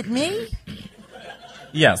is it me?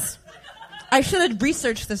 Yes. I should have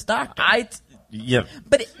researched this doctor. Yep.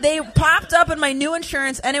 But they popped up in my new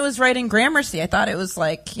insurance, and it was right in Gramercy. I thought it was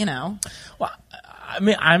like, Well, I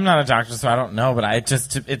mean, I'm not a doctor, so I don't know, but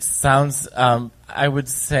it sounds, I would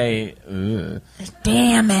say, ugh.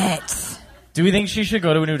 Damn it. Do we think she should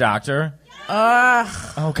go to a new doctor?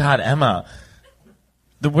 Oh, God, Emma.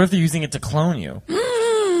 What if they're using it to clone you?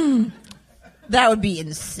 That would be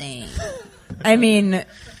insane. I mean,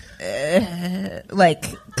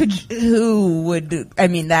 who would? I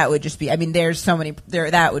mean, that would just be. I mean, there's so many.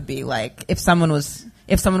 That would be like if someone was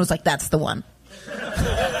like, that's the one.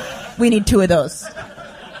 We need 2 of those.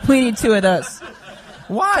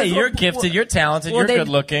 Why? You're gifted. You're talented. You're good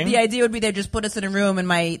looking. The idea would be they'd just put us in a room,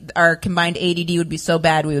 and our combined ADD would be so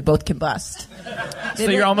bad we would both combust. So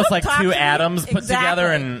you're almost like 2 atoms put together,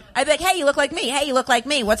 and I'd be like, "Hey, you look like me. Hey, you look like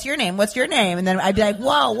me. What's your name? What's your name?" And then I'd be like,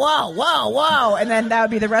 "Whoa, whoa, whoa, whoa," and then that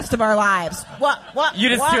would be the rest of our lives. What? You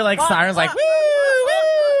just hear like sirens, like, "Woo, woo!"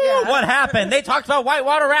 Yeah. What happened? They talked about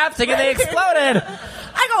whitewater rafting, and they exploded.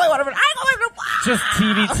 I go whitewater rafting. Just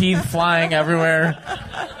TV teeth flying everywhere.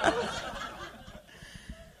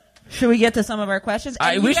 Should we get to some of our questions?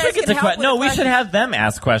 We should get to questions. No, we should have them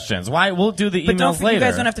ask questions. Why? We'll do the emails later. You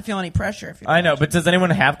guys don't have to feel any pressure. I know, but does anyone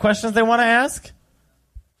have questions they want to ask?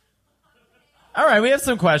 All right, we have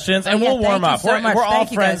some questions, and we'll warm up. We're all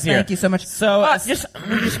friends here. Thank you so much. So,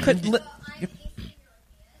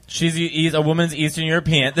 she's a woman's Eastern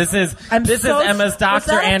European. This is Emma's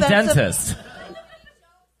doctor and dentist.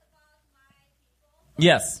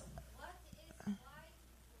 Yes.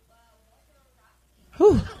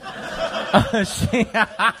 Whew. She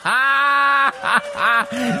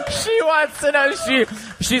wants to know.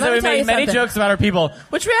 She said we made many jokes about our people,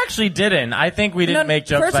 which we actually didn't. I think we didn't make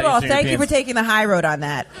jokes. First of all, thank you for taking the high road on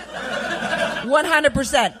that.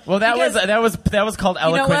 100%. Well, that was called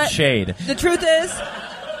eloquent shade. The truth is,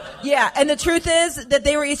 and the truth is that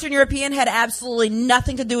they were Eastern European had absolutely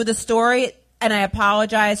nothing to do with the story, and I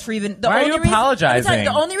apologize for even. Why are you apologizing?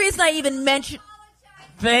 The only reason I even mentioned.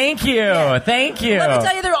 Thank you. Let me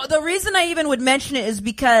tell you, the reason I even would mention it is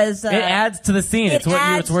because it adds to the scene. It's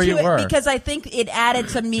where you were. Because I think it added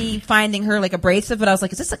to me finding her like abrasive. But I was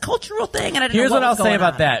like, is this a cultural thing? And I didn't Here's know what I'll say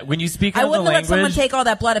about that. When you speak another language, I wouldn't let someone take all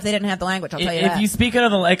that blood if they didn't have the language. I'll tell you that. If you speak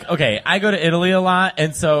another, okay, I go to Italy a lot,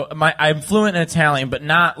 and so I'm fluent in Italian, but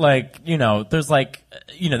not like there's like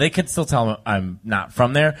they could still tell I'm not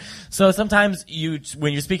from there. So sometimes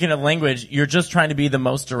when you're speaking a language, you're just trying to be the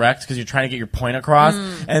most direct because you're trying to get your point across,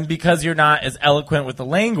 and because you're not as eloquent with the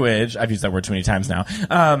language, I've used that word too many times now.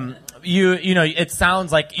 It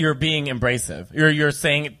sounds like you're being abrasive. You're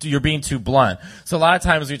saying you're being too blunt. So a lot of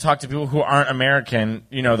times we talk to people who aren't American,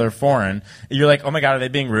 they're foreign. You're like, oh my God, are they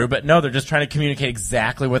being rude? But no, they're just trying to communicate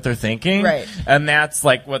exactly what they're thinking. Right. And that's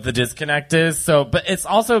like what the disconnect is. So, but it's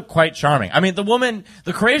also quite charming. I mean,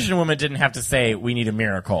 the Croatian woman didn't have to say, we need a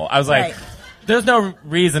miracle. I was like, there's no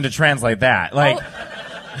reason to translate that. Like,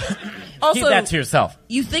 also, keep that to yourself.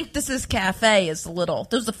 You think this is cafe is a little.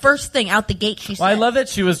 That was the first thing out the gate she said. Well, I love that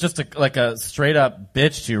she was just a straight up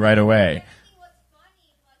bitch to you right away.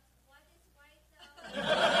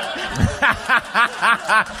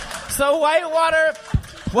 So whitewater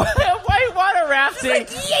rafting.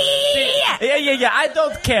 Like, yeah. I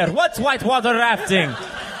don't care. What's whitewater rafting?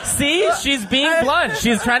 See, she's being blunt.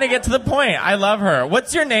 She's trying to get to the point. I love her.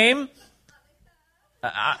 What's your name?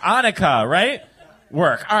 Annika, right?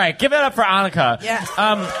 Work. All right, give it up for Annika. Yeah.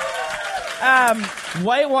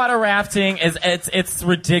 Whitewater rafting it's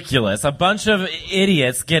ridiculous. A bunch of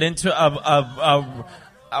idiots get into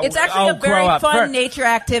it's actually a very fun nature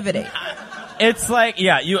activity. It's like,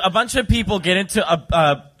 a bunch of people get into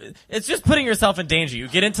it's just putting yourself in danger. You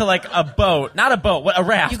get into like a boat, not a boat, a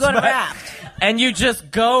raft. You go to raft. And you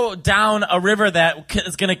just go down a river that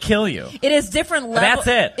is going to kill you. It is different levels.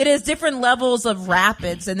 That's it. It is different levels of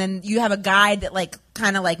rapids, and then you have a guide that like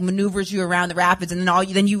kind of like maneuvers you around the rapids, and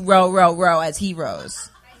then you row as he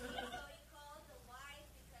rows.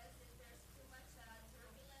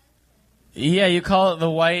 Yeah, you call it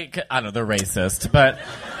the white. I don't know, they're racist, but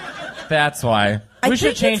that's why we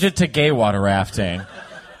should change it to gay water rafting.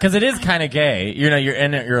 Because it is kind of gay. You're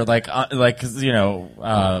in it, you're like, I think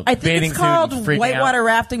bathing it's called suit, whitewater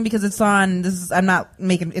rafting because it's on, it's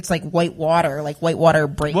like white water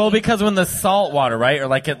breaking. Well, because when the salt water, right? Or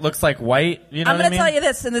like it looks like white, you know what I mean? I'm going to tell you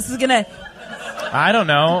this, and this is going to. I don't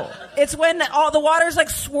know. It's when all the water's like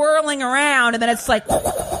swirling around, and then it's like.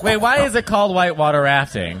 Wait, why is it called whitewater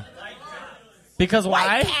rafting? Because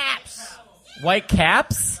why? White caps. White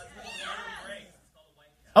caps?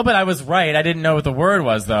 Oh, but I was right. I didn't know what the word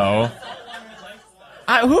was, though.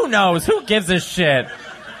 Who knows? Who gives a shit?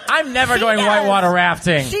 I'm never going whitewater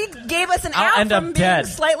rafting. She gave us an out from being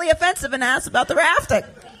slightly offensive and ask about the rafting.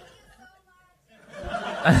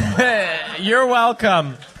 You're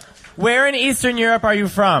welcome. Where in Eastern Europe are you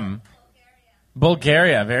from?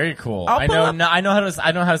 Bulgaria. Very cool. I know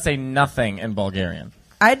how to say nothing in Bulgarian.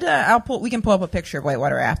 We can pull up a picture of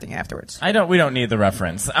whitewater rafting afterwards. We don't need the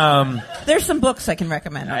reference. There's some books I can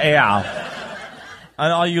recommend. Yeah.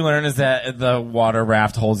 And all you learn is that the water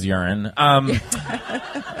raft holds urine.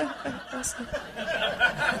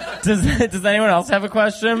 Does anyone else have a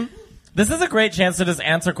question? This is a great chance to just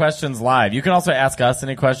answer questions live. You can also ask us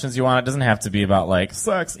any questions you want. It doesn't have to be about, like,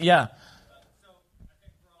 sex. Yeah.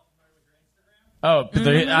 Oh,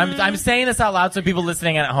 I'm saying this out loud so people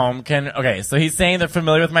listening at home can... Okay, so he's saying they're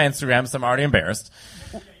familiar with my Instagram, so I'm already embarrassed.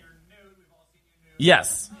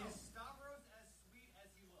 Yes.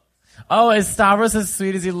 Oh, is Stavros as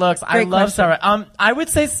sweet as he looks? I love Stavros. I would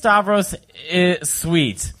say Stavros is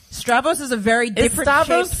sweet. Stavros is a very different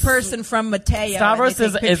shaped person from Mateo. Stavros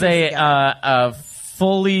is a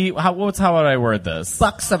fully... How would I word this?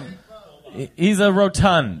 Buxom. He's a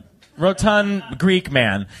rotund Greek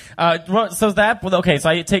man. So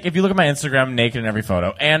if you look at my Instagram, I'm naked in every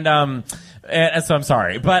photo. And so I'm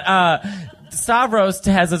sorry. But Stavros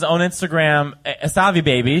has his own Instagram, Stavi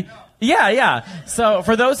Baby. Yeah. So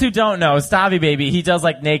for those who don't know, Stavi Baby, he does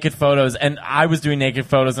like naked photos, and I was doing naked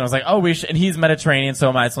photos, and I was like, oh, we should, and he's Mediterranean, so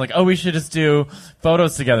am I. So I'm like, oh, we should just do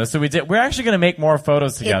photos together. So we did. We're actually going to make more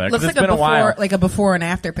photos together. It looks like a while. Like a before and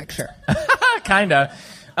after picture. Kinda.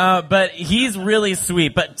 But he's really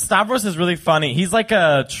sweet. But Stavros is really funny. He's like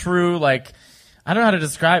a true, like, I don't know how to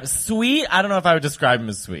describe sweet. I don't know if I would describe him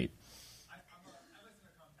as sweet.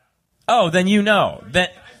 Oh, then you know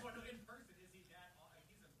that.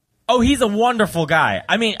 Oh, he's a wonderful guy.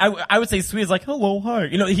 I mean, I would say sweet is like, hello, hi.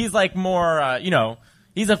 You know, he's like more,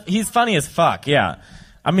 he's funny as fuck. Yeah.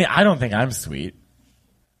 I mean, I don't think I'm sweet.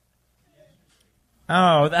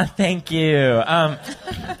 Oh, thank you.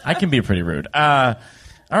 I can be pretty rude.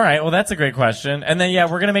 All right, well, that's a great question. And then,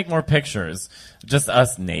 we're going to make more pictures. Just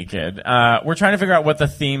us naked. We're trying to figure out what the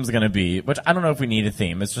theme's going to be, which I don't know if we need a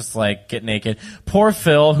theme. It's just like, get naked. Poor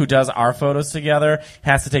Phil, who does our photos together,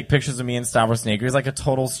 has to take pictures of me and Stavros naked. He's like a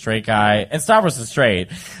total straight guy. And Stavros is straight.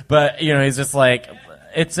 But, he's just like,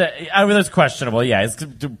 it's questionable. Yeah, he's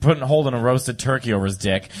holding a roasted turkey over his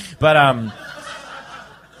dick. But,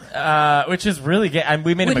 which is really gay.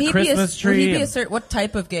 We made him a Christmas tree. Would he be what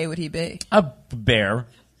type of gay would he be? A bear.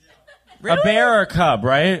 Really? A bear or a cub,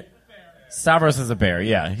 right? Stavros is a bear.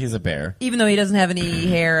 Yeah, he's a bear. Even though he doesn't have any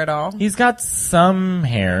hair at all? He's got some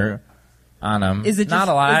hair on him. Is it not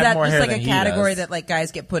a lot? Is that more just hair like a category that like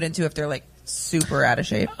guys get put into if they're like super out of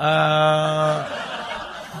shape? That's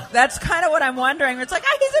kind of what I'm wondering. It's like,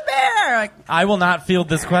 he's a bear. Like, I will not field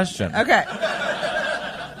this question. Okay.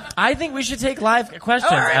 I think we should take live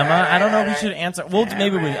questions, Emma. I don't know if we should answer. Well,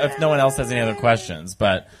 maybe if no one else has any other questions.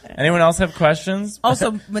 But anyone else have questions?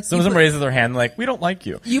 Also, someone raises their hand like, we don't like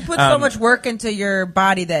you. You put so much work into your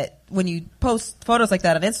body that when you post photos like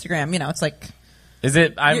that on Instagram, it's like... Is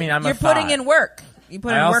it? I mean, I'm a thought. You're putting in work. You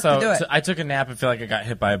put in work to do it. I took a nap and feel like I got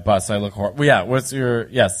hit by a bus. So I look horrible. Yeah, what's your...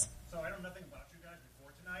 Yes. So I know nothing about you guys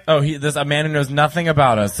before tonight. Oh, there's a man who knows nothing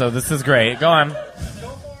about us. So this is great. Go on.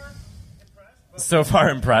 So far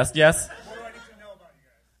impressed, yes.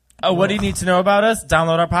 Oh, what do you need to know about us?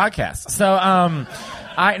 Download our podcast. So, I'm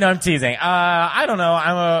teasing. I don't know.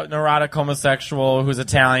 I'm a neurotic homosexual who's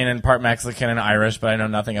Italian and part Mexican and Irish, but I know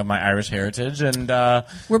nothing of my Irish heritage. And I'm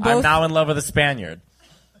now in love with a Spaniard.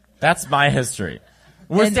 That's my history.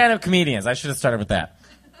 We're stand-up comedians. I should have started with that.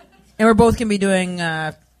 And we're both going to be doing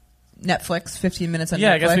Netflix, 15 minutes on Netflix.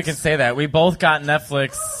 Yeah, I guess we can say that. We both got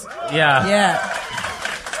Netflix. Yeah. Yeah.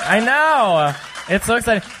 I know. It's so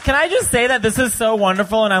exciting. Can I just say that this is so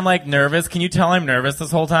wonderful and I'm like nervous? Can you tell I'm nervous this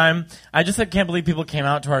whole time? I just can't believe people came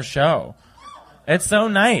out to our show. It's so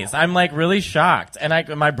nice. I'm like really shocked. And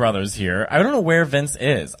my brother's here. I don't know where Vince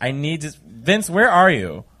is. Vince, where are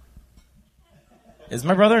you? Is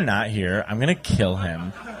my brother not here? I'm going to kill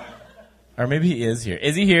him. Or maybe he is here.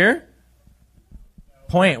 Is he here?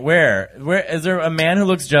 Point, where? Where is there a man who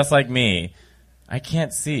looks just like me? I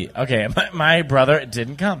can't see. Okay, my brother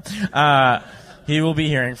didn't come. He will be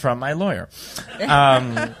hearing from my lawyer. All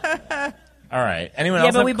right. Anyone else?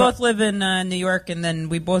 Yeah, but we both live in New York, and then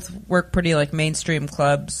we both work pretty like mainstream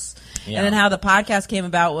clubs. Yeah. And then how the podcast came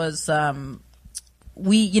about was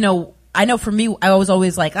I know for me, I was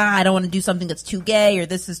always like, I don't want to do something that's too gay or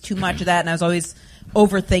this is too much of that. And I was always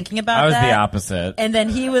overthinking about that. I was the opposite. And then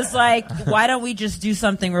he was like, why don't we just do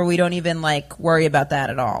something where we don't even like worry about that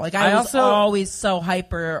at all? Like I was also always so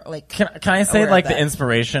hyper. Like, can I say like the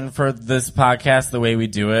inspiration for this podcast, the way we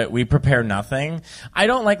do it? We prepare nothing. I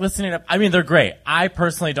don't like listening to. I mean, they're great. I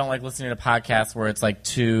personally don't like listening to podcasts where it's like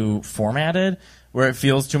too formatted, where it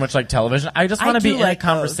feels too much like television. I just want to be in a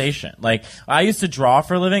conversation. Like, I used to draw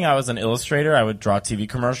for a living. I was an illustrator. I would draw TV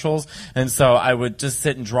commercials. And so I would just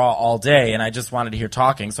sit and draw all day, and I just wanted to hear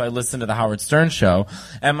talking. So I listened to the Howard Stern Show.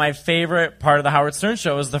 And my favorite part of the Howard Stern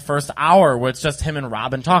Show is the first hour, where it's just him and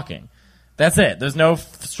Robin talking. That's it. There's no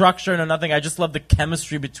structure, no nothing. I just love the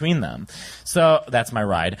chemistry between them. So that's my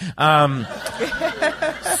ride. And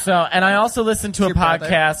I also listened to a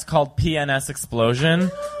podcast called PNS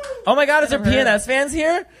Explosion. Oh my God, is there PNS fans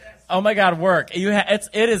here? Oh my God, work.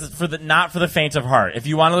 It is for not for the faint of heart. If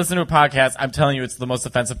you want to listen to a podcast, I'm telling you, it's the most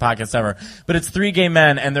offensive podcast ever. But it's 3 gay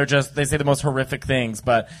men, and they say the most horrific things.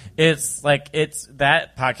 But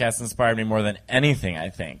that podcast inspired me more than anything, I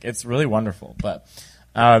think. It's really wonderful. But,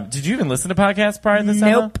 did you even listen to podcasts prior to this?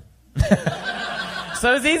 Nope.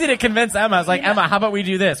 So it's easy to convince Emma. I was like, Emma, how about we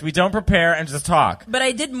do this? We don't prepare and just talk. But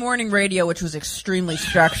I did morning radio, which was extremely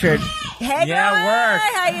structured. Hey, yeah, work.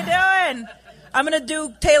 How you doing? I'm gonna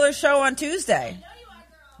do Taylor's show on Tuesday.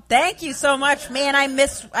 Thank you so much, man. I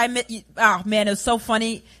miss. Oh man, it was so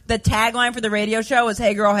funny. The tagline for the radio show was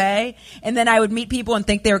 "Hey girl, hey," and then I would meet people and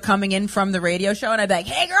think they were coming in from the radio show, and I'd be like,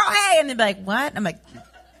 "Hey girl, hey," and they'd be like, "What?" I'm like,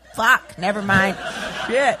 "Fuck, never mind."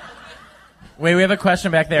 Shit. Wait, we have a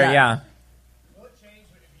question back there. Yeah.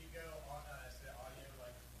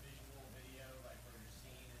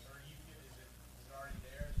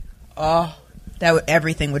 Oh,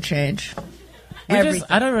 everything would change. I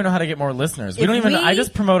don't even know how to get more listeners. I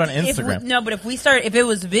just promote on Instagram. But if it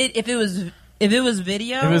was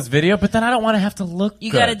video. It was video, but then I don't want to have to look You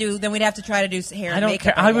good. got to do, then we'd have to try to do hair and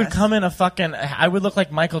makeup. I would come in I would look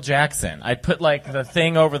like Michael Jackson. I'd put like the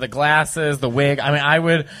thing over the glasses, the wig. I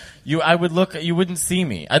mean, you wouldn't see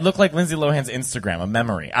me. I'd look like Lindsay Lohan's Instagram, a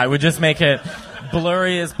memory. I would just make it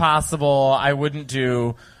blurry as possible.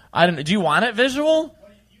 Do you want it visual?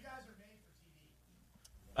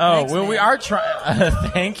 Oh, thanks, well, man. We are trying.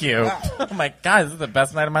 Thank you. Oh my God, this is the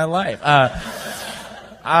best night of my life.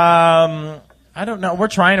 I don't know. We're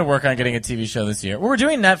trying to work on getting a TV show this year. Well, we're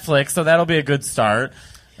doing Netflix, so that'll be a good start.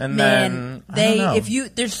 And then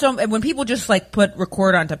when people just like put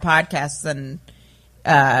record onto podcasts, then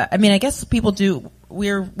I guess people do. We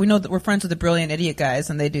know that we're friends with the Brilliant Idiot guys,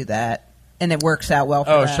 and they do that, and it works out well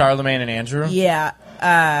for them. Charlemagne and Andrew. Yeah.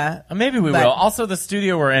 Maybe we will. Also, the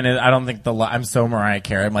studio we're in, I don't think I'm so Mariah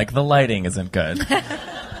Carey. I'm like, the lighting isn't good.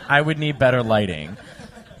 I would need better lighting.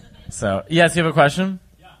 So, yes, you have a question?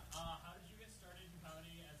 Yeah. How did you get started in comedy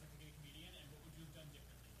as a gay comedian, and what would you have done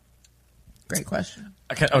differently? Great question.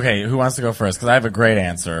 Okay, who wants to go first? Because I have a great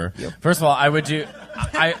answer. You. First of all, I would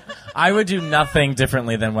do nothing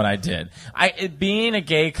differently than what I did. Being a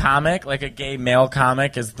gay comic, like a gay male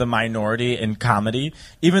comic, is the minority in comedy,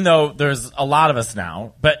 even though there's a lot of us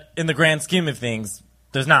now. But in the grand scheme of things,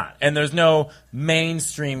 there's not. And there's no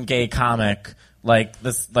mainstream gay comic like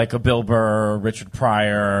this, like a Bill Burr, Richard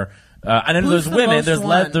Pryor. And then there's women, there's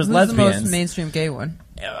lesbians. Who's the most mainstream gay one?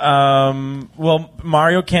 Well,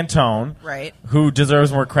 Mario Cantone, right, who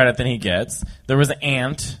deserves more credit than he gets. There was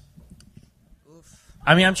Ant. Oof.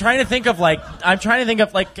 I mean, I'm trying to think of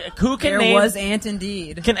who can name. There was Ant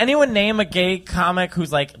indeed. Can anyone name a gay comic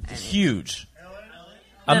who's like huge?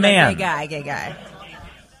 Gay guy.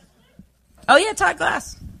 Oh yeah, Todd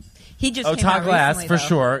Glass. He just came Todd out Glass recently, for though.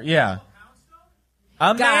 Sure. Yeah.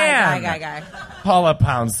 A man. Guy. Paula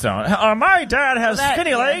Poundstone. My dad has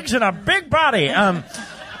skinny legs and a big body.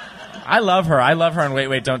 I love her. And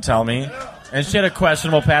Wait, Don't Tell Me. And she had a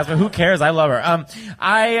questionable past, but who cares? I love her.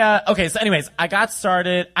 Okay, so anyways, I got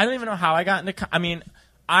started. I don't even know how I got into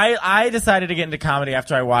I decided to get into comedy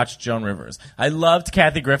after I watched Joan Rivers. I loved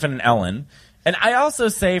Kathy Griffin and Ellen. And I also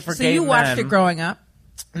say for gay men... So you watched it growing up?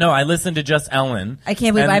 No, I listened to just Ellen. I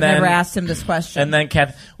can't believe I've never asked him this question. And then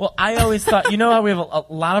Kathy... Well, I always thought... You know how we have a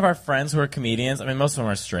lot of our friends who are comedians? I mean, most of them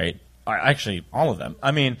are straight. Actually, all of them.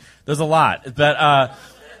 I mean, there's a lot. But...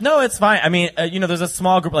 No, it's fine. I mean, there's a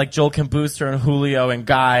small group like Joel Kim Booster and Julio and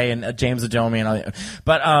Guy and James Adomi and all that.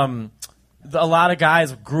 But a lot of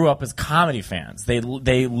guys grew up as comedy fans. They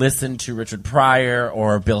listened to Richard Pryor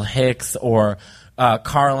or Bill Hicks or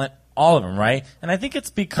Carlin, all of them, right? And I think it's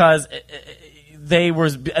because they were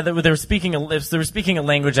speaking a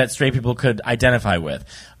language that straight people could identify with.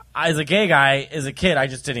 As a gay guy, as a kid, I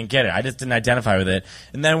just didn't get it. I just didn't identify with it.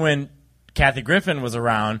 And then when Kathy Griffin was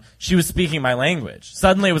around, she was speaking my language.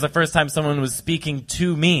 Suddenly it was the first time someone was speaking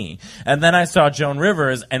to me. And then I saw Joan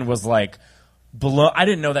Rivers and was like, I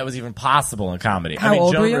didn't know that was even possible in comedy. How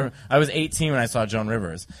old were you? I was 18 when I saw Joan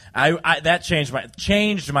Rivers. That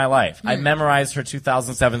changed my life. I memorized her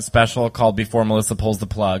 2007 special called Before Melissa Pulls the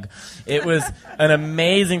Plug. It was an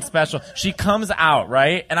amazing special. She comes out,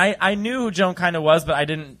 right? And I knew who Joan kind of was, but I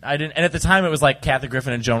didn't, and at the time it was like Kathy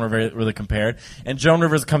Griffin and Joan Rivers really compared. And Joan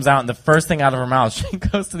Rivers comes out and the first thing out of her mouth, she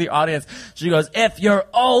goes to the audience, she goes, "If you're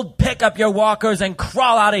old, pick up your walkers and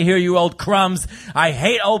crawl out of here, you old crumbs. I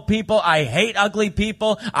hate old people. I hate ugly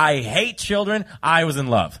people. I hate children." I was in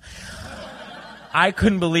love. I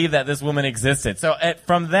couldn't believe that this woman existed. So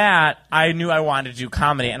from that, I knew I wanted to do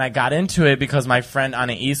comedy, and I got into it because my friend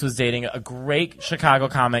Anna East was dating a great Chicago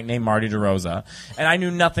comic named Marty DeRosa, and I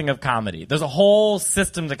knew nothing of comedy. There's a whole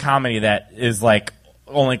system to comedy that is like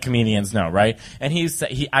only comedians know, right? And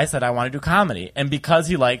I said I want to do comedy, and because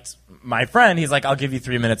he liked my friend, he's like, "I'll give you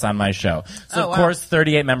 3 minutes on my show." So of course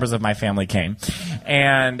 38 members of my family came.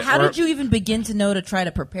 And how did you even begin to know to try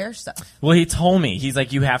to prepare stuff? Well, he told me, he's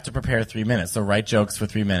like, "You have to prepare 3 minutes, so write jokes for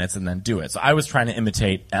 3 minutes and then do it." So I was trying to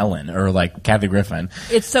imitate Ellen or like Kathy Griffin.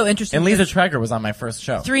 It's so interesting. And Lisa Traeger was on my first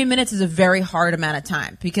show. 3 minutes is a very hard amount of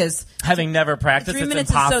time because having never practiced, 3 minutes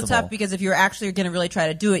it's impossible. is so tough because if you're actually going to really try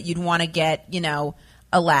to do it, you'd want to get,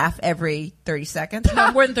 a laugh every 30 seconds.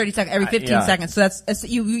 No, more than 30 seconds, every 15 seconds. So that's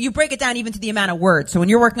you break it down even to the amount of words. So when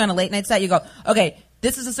you're working on a late night set, you go, okay,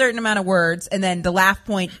 this is a certain amount of words, and then the laugh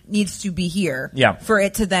point needs to be here for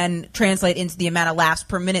it to then translate into the amount of laughs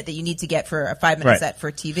per minute that you need to get for a 5-minute set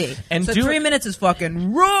for TV. And so 3 minutes is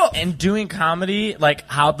fucking rough. And doing comedy, like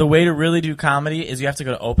the way to really do comedy is you have to go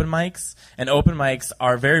to open mics, and open mics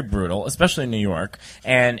are very brutal, especially in New York.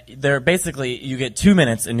 And they're basically, you get 2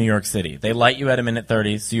 minutes in New York City. They light you at a minute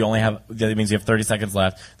 30, so you only have, that means you have 30 seconds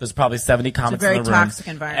left. There's probably 70 comics in the room. It's a very toxic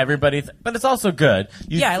environment. Everybody, but it's also good.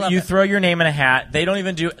 I love it. You throw your name in a hat. They don't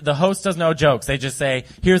even the host does no jokes. They just say,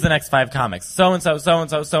 "Here's the next 5 comics. So-and-so,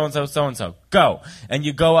 so-and-so, so-and-so, so-and-so. Go." And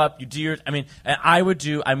you go up, you do your, I moved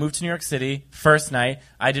to New York City, first night.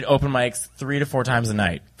 I did open mics 3 to 4 times a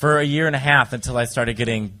night for a year and a half until I started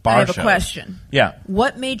getting bar shows. I have a question. Yeah.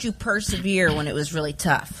 What made you persevere when it was really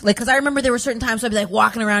tough? Like, cause I remember there were certain times I'd be like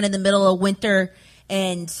walking around in the middle of winter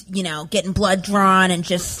and, getting blood drawn and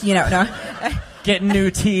just, getting new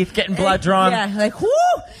teeth, getting blood drawn. Yeah, like, whoo!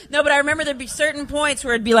 No, but I remember there'd be certain points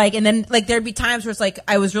where it'd be like, and then like there'd be times where it's like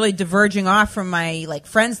I was really diverging off from my like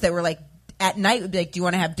friends that were like at night would be like, "Do you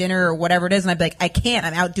want to have dinner or whatever it is?" And I'd be like, "I can't.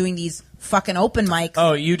 I'm out doing these fucking open mics."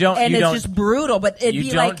 Oh, you don't. And you it's don't, just brutal. But it'd you be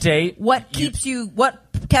don't like, date. What keeps you? What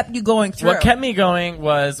kept you going through? What kept me going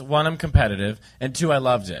was 1, I'm competitive, and 2, I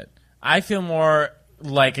loved it. I feel more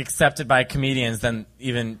like accepted by comedians than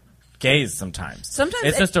even gays sometimes.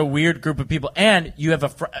 It's just a weird group of people. And you have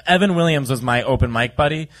Evan Williams was my open mic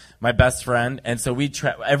buddy, my best friend. And so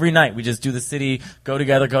every night we just do the city, go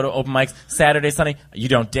together, go to open mics, Saturday, Sunday. You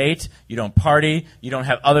don't date, you don't party, you don't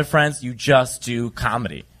have other friends, you just do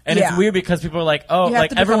comedy. And it's weird because people are like, oh,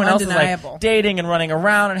 like everyone else is like dating and running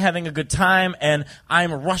around and having a good time, and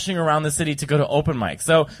I'm rushing around the city to go to open mics.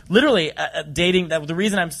 So literally, dating. The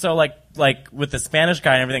reason I'm so like with the Spanish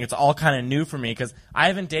guy and everything, it's all kind of new for me because I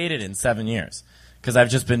haven't dated in 7 years because I've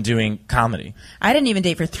just been doing comedy. I didn't even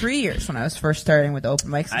date for 3 years when I was first starting with open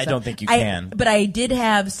mics. I don't think you can. But I did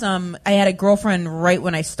have some. I had a girlfriend right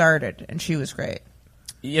when I started, and she was great.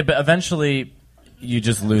 Yeah, but eventually, you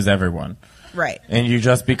just lose everyone. Right. And you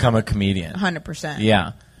just become a comedian. 100%.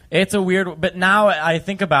 Yeah. It's a weird, but now I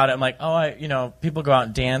think about it, I'm like, people go out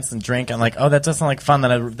and dance and drink, and I'm like, oh, that doesn't sound like fun.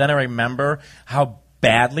 Then I remember how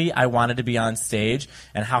badly I wanted to be on stage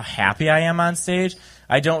and how happy I am on stage.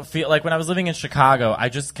 I don't feel like when I was living in Chicago, I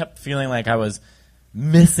just kept feeling like I was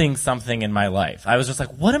missing something in my life. I was just like,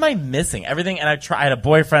 what am I missing? Everything, and I had a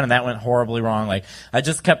boyfriend, and that went horribly wrong. Like, I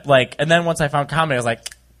just kept and then once I found comedy, I was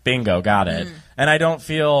like, bingo, got it. And I don't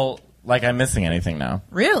feel like I'm missing anything now.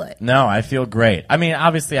 Really? No, I feel great. I mean,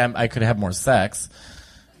 obviously, I could have more sex,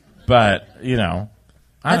 but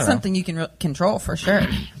that's something you can control for sure.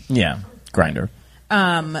 Yeah, Grindr.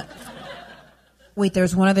 Wait,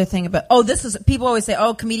 there's one other thing about. Oh, people always say,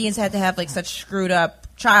 oh, comedians had to have like such screwed up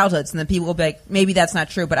childhoods, and then people will be like, maybe that's not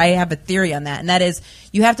true, but I have a theory on that, and that is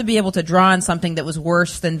you have to be able to draw on something that was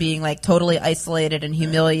worse than being like totally isolated and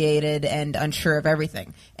humiliated and unsure of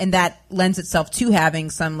everything, and that lends itself to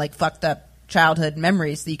having some like fucked up childhood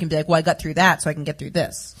memories that you can be like, well, I got through that, so I can get through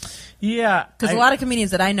this. Yeah, because a lot of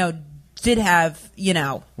comedians that I know did have,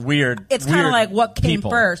 weird. It's kind of like what came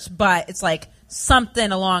first, but it's like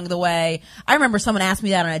something along the way. I remember someone asked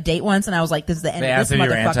me that on a date once, and I was like, this is the end of this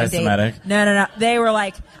motherfucking date. No. They were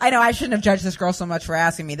like, I know I shouldn't have judged this girl so much for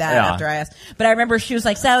asking me that after I asked. But I remember she was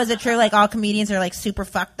like, so is it true like all comedians are like super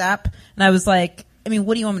fucked up? And I was like, I mean,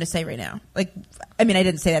 what do you want me to say right now? Like, I mean, I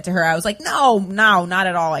didn't say that to her. I was like, no, not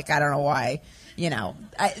at all. Like, I don't know why. You know,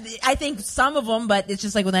 I think some of them, but it's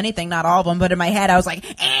just like with anything, not all of them. But in my head, I was like,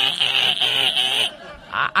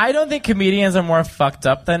 I don't think comedians are more fucked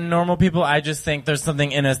up than normal people. I just think there's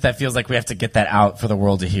something in us that feels like we have to get that out for the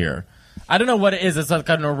world to hear. I don't know what it is. It's like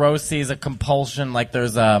a neuroses, a compulsion. Like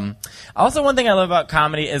there's also one thing I love about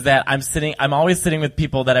comedy is that I'm always sitting with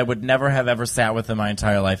people that I would never have ever sat with in my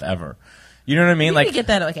entire life ever. You know what I mean? You could get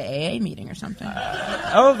that at like an AA meeting or something.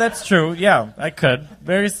 Oh, that's true. Yeah, I could.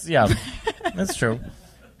 That's true.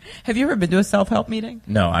 Have you ever been to a self-help meeting?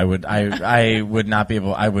 No, I would not be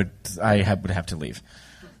able. I would have to leave.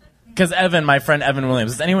 Because my friend Evan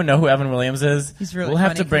Williams. Does anyone know who Evan Williams is? He's really we'll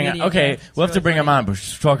have to bring him. Okay, we'll have to bring him on. But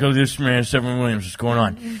just talk to this man, Evan Williams. What's going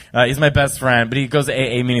on? He's my best friend, but he goes to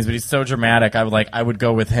AA meetings. But he's so dramatic. I would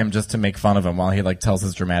go with him just to make fun of him while he like tells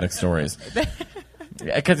his dramatic stories.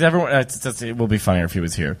 Because everyone, it will be funnier if he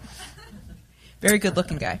was here. Very good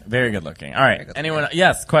looking guy. Very good looking. All right. Anyone?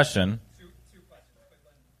 Yes. Question. Two questions. Quick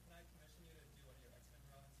one. Can I commission you to do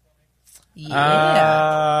one of your X-Men drawings for me?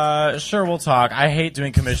 Yeah. Sure, we'll talk. I hate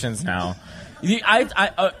doing commissions now.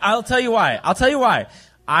 I'll tell you why.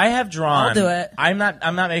 I have drawn. I'll do it. I'm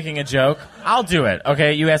not making a joke. I'll do it.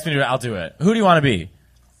 Okay, you asked me to do it. I'll do it. Who do you want to be?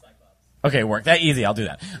 Cyclops. Okay, work. That easy. I'll do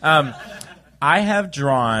that. I have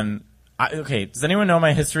drawn. Okay, does anyone know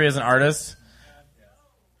my history as an artist?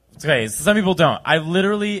 Okay, so some people don't. I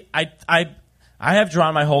have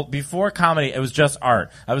drawn my whole, before comedy, it was just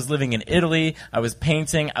art. I was living in Italy, I was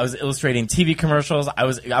painting, I was illustrating TV commercials, I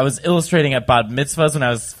was illustrating at bat mitzvahs when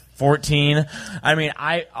I was 14. I mean,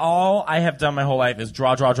 all I have done my whole life is draw,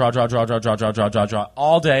 all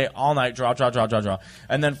day, all night, draw.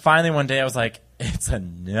 And then finally one day I was like, it's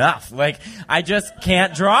enough. Like, I just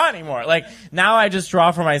can't draw anymore. Like, now I just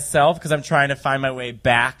draw for myself because I'm trying to find my way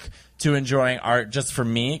back to enjoying art just for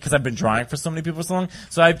me, because I've been drawing for so many people for so long.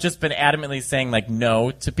 So I've just been adamantly saying like no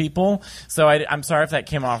to people. So I'm sorry if that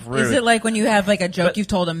came off rude. Is it like when you have like a joke you've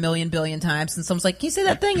told a million billion times and someone's like, can you say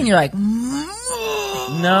that thing? And you're like,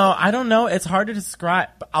 no, I don't know. It's hard to describe.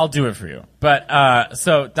 I'll do it for you. But,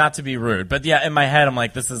 so not to be rude, but yeah, in my head, I'm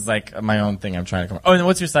like, this is like my own thing I'm trying to come. Oh, and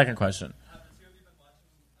what's your second question?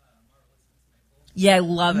 Yeah, I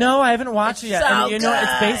love it. No, I haven't watched it yet. So And you know,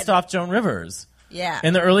 it's based off Joan Rivers. Yeah.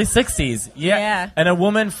 In the early 60s. Yeah. And a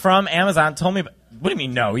woman from Amazon told me, what do you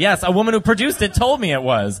mean no? Yes, a woman who produced it told me it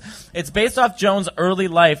was. It's based off Joan's early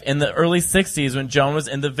life in the early 60s when Joan was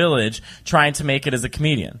in the Village trying to make it as a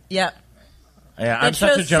comedian. Yep. Yeah, I'm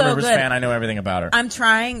such a Joan Rivers fan. I know everything about her. I'm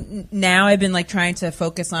trying now. I've been like trying to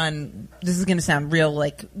focus on. This is going to sound real,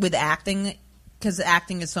 like with acting, because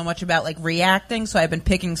acting is so much about like reacting. So I've been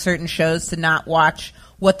picking certain shows to not watch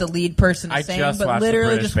what the lead person is saying, but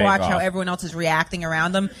literally just watch how everyone else is reacting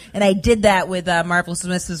around them. And I did that with Marvelous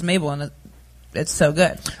Mrs. Maisel, and it's so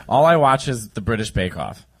good. All I watch is the British Bake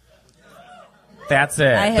Off. That's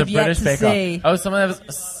it. I have the British yet to Bake see. Off. Oh, someone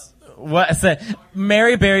was. What I said?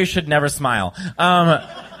 Mary Berry should never smile.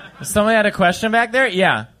 Somebody had a question back there?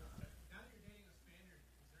 Yeah.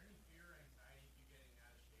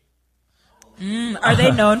 Are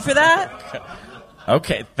they known for that?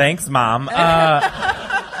 Okay, thanks, Mom.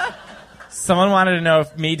 Someone wanted to know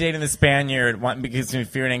if me dating the Spaniard gives me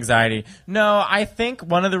fear and anxiety. No, I think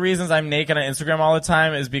one of the reasons I'm naked on Instagram all the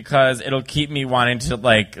time is because it'll keep me wanting to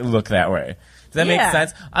like look that way. Does that make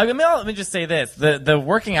sense? Let me just say this. The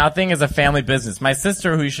working out thing is a family business. My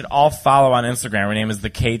sister, who you should all follow on Instagram, her name is The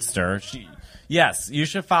Katester. Yes, you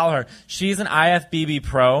should follow her. She's an IFBB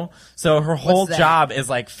pro, so her whole job is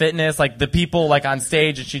like fitness, like the people like on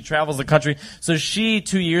stage, and she travels the country. So she,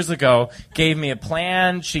 2 years ago, gave me a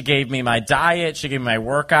plan. She gave me my diet. She gave me my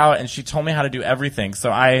workout, and she told me how to do everything. So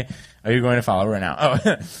are you going to follow her right now?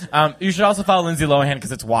 Oh, you should also follow Lindsay Lohan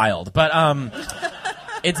because it's wild. But,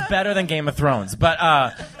 it's better than Game of Thrones.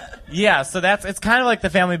 But, yeah, so it's kind of like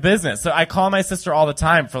the family business. So I call my sister all the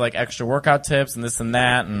time for like extra workout tips and this and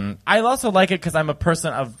that. And I also like it because I'm a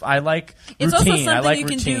person I like routine. It's also something you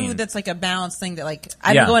can routine. do that's like a balanced thing that like,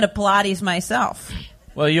 I've been going to Pilates myself.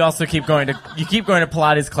 Well, you also keep going to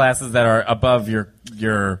Pilates classes that are above your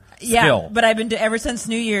skill. Yeah, but I've been ever since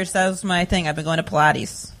New Year's, that was my thing. I've been going to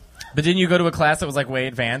Pilates. But didn't you go to a class that was like way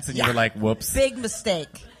advanced and you were like, whoops. Big mistake.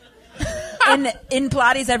 in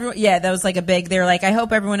Pilates, everyone, that was like a big, they were like, I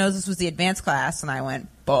hope everyone knows this was the advanced class. And I went,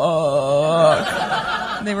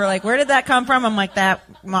 fuck. They were like, where did that come from? I'm like, that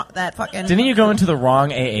fucking. Didn't you go into the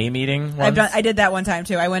wrong AA meeting once? I did that one time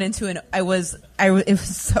too. I went into it was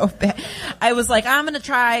so bad. I was like, I'm going to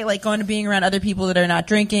try like going to being around other people that are not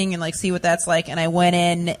drinking and like see what that's like. And I went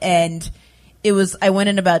in and I went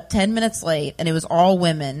in about 10 minutes late and it was all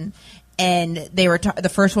women. And they were the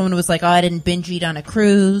first woman was like, oh, I didn't binge eat on a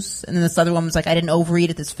cruise. And then this other woman was like, I didn't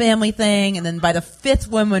overeat at this family thing. And then by the fifth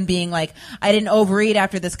woman being like, I didn't overeat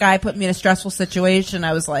after this guy put me in a stressful situation,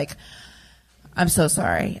 I was like, I'm so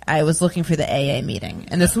sorry. I was looking for the AA meeting.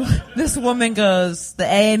 And this woman goes, the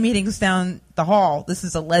AA meeting's down the hall. This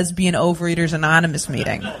is a Lesbian Overeaters Anonymous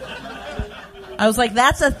meeting. I was like,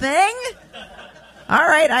 that's a thing? All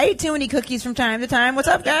right, I eat too many cookies from time to time. What's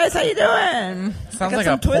up, guys? How you doing? Sounds like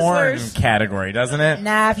a porn category, doesn't it?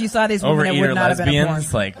 Nah, if you saw these women, it would not have been a porn.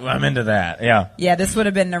 Like, well, I'm into that. Yeah. Yeah, this would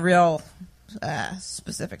have been a real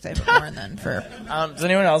specific type of porn then. For. Does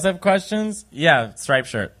anyone else have questions? Yeah, striped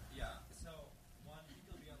shirt. Yeah. So one,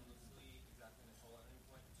 people be on loosely exactly Nicole, and then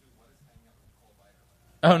point two, what is hanging out with Nicole Byer?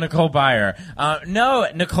 Oh, Nicole Byer. No,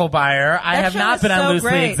 Nicole Byer. I have not been on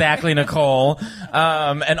Loosely great. Exactly Nicole.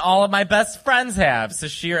 And all of my best friends have.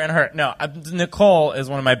 Sashir and her. No, Nicole is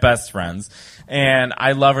one of my best friends. And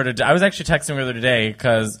I love her to I was actually texting with her today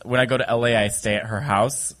because when I go to LA, I stay at her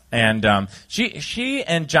house. And she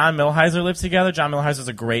and John Milheiser live together. John Milheiser's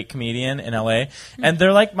a great comedian in LA. And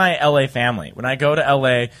they're like my LA family. When I go to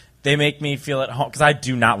LA, they make me feel at home because I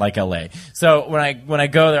do not like LA. So when I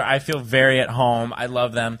go there, I feel very at home. I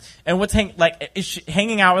love them. And what's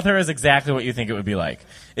hanging out with her is exactly what you think it would be like.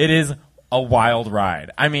 It is a wild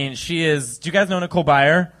ride. I mean, she is. Do you guys know Nicole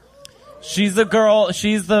Byer? She's the girl.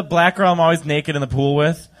 She's the black girl I'm always naked in the pool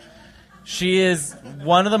with. She is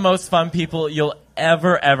one of the most fun people you'll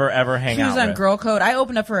ever hang out with. She was on Girl Code. I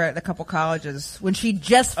opened up for her at a couple colleges when she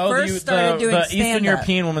just first started doing stand-up. The Eastern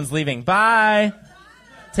European woman's leaving. Bye.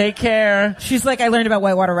 Take care. She's like, I learned about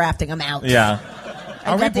whitewater rafting. I'm out. Yeah.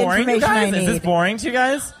 Are we boring, you guys? Is this boring to you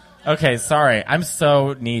guys? Okay, sorry. I'm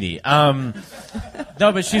so needy. No,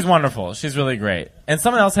 but she's wonderful. She's really great. And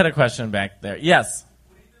someone else had a question back there. Yes.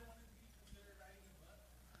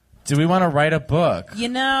 Do we want to write a book? You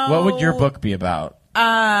know, what would your book be about?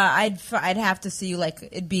 I'd have to see like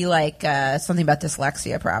it'd be like something about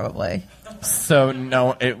dyslexia probably. So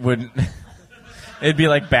no, it wouldn't. It'd be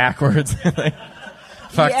like backwards, like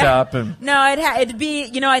fucked up, and no, it'd be.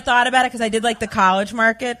 You know, I thought about it because I did like the college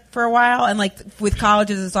market for a while, and like with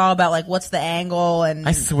colleges, it's all about like what's the angle, and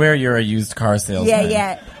I swear you're a used car salesman.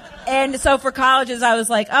 Yeah. And so for colleges, I was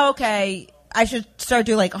like, oh, okay. I should start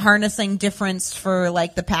doing like harnessing difference for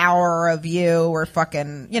like the power of you or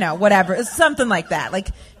fucking, you know, whatever. It's something like that. Like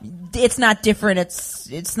it's not different.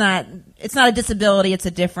 It's not a disability. It's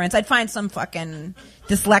a difference. I'd find some fucking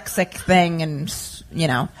dyslexic thing and, you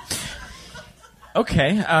know. Okay.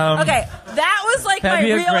 Okay. That was like my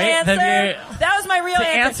real answer. That was my real answer. To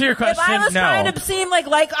answer your question, if I was trying to seem like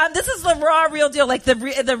this is the raw real deal. Like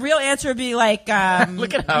the real answer would be like,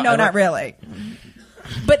 look at how no, not really.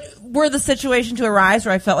 But were the situation to arise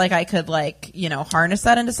where I felt like I could, like, you know, harness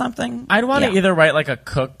that into something? I'd want to either write like a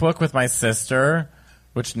cookbook with my sister,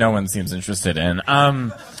 which no one seems interested in.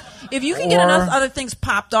 If you can get enough other things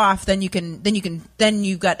popped off, then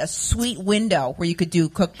you've got a sweet window where you could do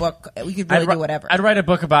cookbook. We could really do whatever. I'd write a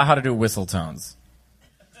book about how to do whistle tones.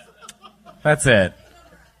 That's it.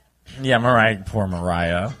 Yeah, poor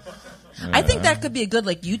Mariah. I think that could be a good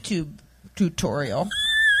like YouTube tutorial.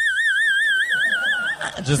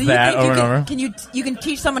 Just so that over and over. Can you can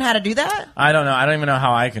teach someone how to do that? I don't know. I don't even know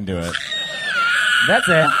how I can do it. That's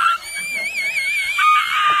it.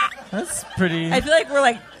 That's pretty. I feel like we're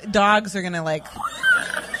like dogs are gonna like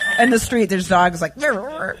in the street. There's dogs like.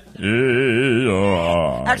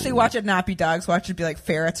 Actually, watch it not be dogs. Watch it be like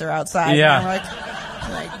ferrets are outside. Yeah. And we're like, oh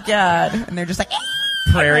my God, and they're just like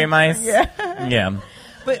prairie mice. Yeah.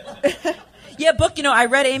 But. Yeah, book, you know, I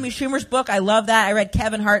read Amy Schumer's book. I love that. I read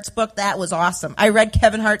Kevin Hart's book. That was awesome. I read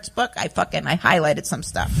Kevin Hart's book. I highlighted some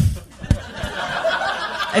stuff.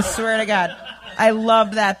 I swear to God. I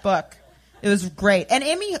loved that book. It was great. And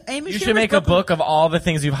Amy Schumer's should make a book of all the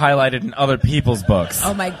things you've highlighted in other people's books.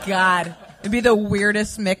 Oh, my God. It'd be the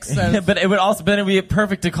weirdest mix of... But it would be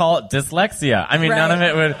perfect to call it dyslexia. I mean, none of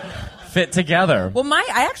it would fit together. Well,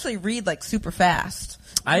 I actually read, like, super fast.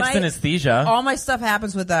 I have synesthesia. All my stuff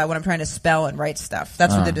happens with when I'm trying to spell and write stuff.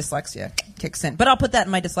 That's where the dyslexia kicks in. But I'll put that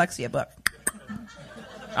in my dyslexia book.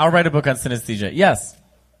 I'll write a book on synesthesia. Yes.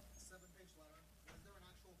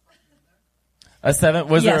 Was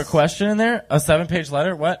there a question in there? A 7-page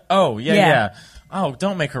letter? What? Oh, yeah. Oh,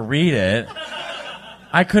 don't make her read it.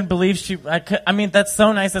 I couldn't believe I mean, that's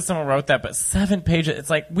so nice that someone wrote that, but 7 pages. It's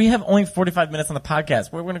like, we have only 45 minutes on the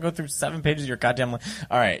podcast. We're going to go through 7 pages of your goddamn life.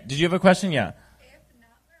 All right. Did you have a question? Yeah.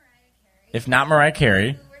 If not Mariah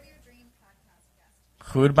Carey.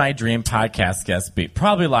 Who would my dream podcast guest be?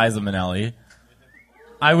 Probably Liza Minnelli.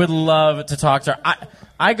 I would love to talk to her.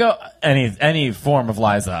 I go any form of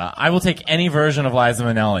Liza. I will take any version of Liza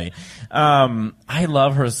Minnelli. I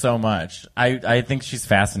love her so much. I think she's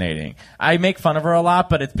fascinating. I make fun of her a lot,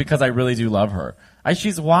 but it's because I really do love her.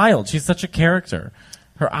 She's wild. She's such a character.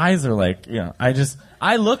 Her eyes are like,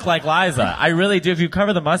 I look like Liza. I really do. If you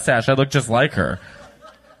cover the mustache, I look just like her.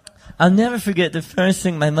 I'll never forget the first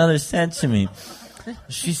thing my mother said to me.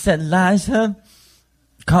 She said, Liza,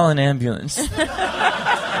 call an ambulance.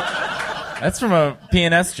 That's from a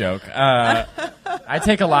PNS joke. I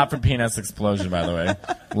take a lot from PNS Explosion, by the way.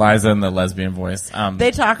 Liza and the lesbian voice.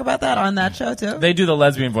 They talk about that on that show, too? They do the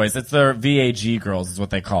lesbian voice. It's their VAG girls is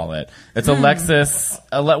what they call it. It's Alexis.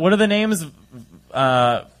 What are the names?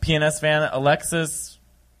 PNS fan? Alexis?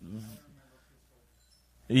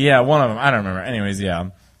 Yeah, one of them. I don't remember.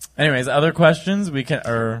 Anyways, other questions?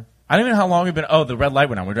 I don't even know how long we've been. Oh, the red light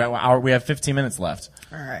went on. We have 15 minutes left.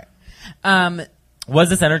 All right. Was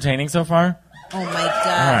this entertaining so far? Oh, my God.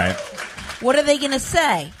 All right. What are they going to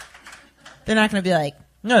say? They're not going to be like...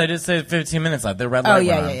 No, they just say 15 minutes left. The red light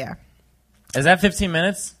went on. Yeah. Is that 15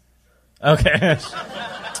 minutes? Okay.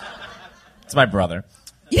 It's my brother.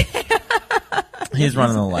 Yeah. He's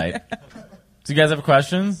running the light. Do you guys have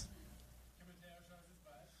questions?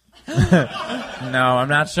 No, I'm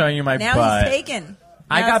not showing you my butt. Now he's taken.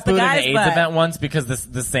 I got booed in the AIDS event once because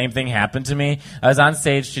the same thing happened to me. I was on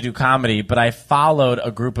stage to do comedy, but I followed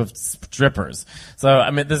a group of strippers. So,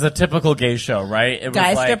 I mean, there's a typical gay show, right? It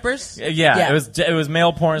was strippers? Yeah. It was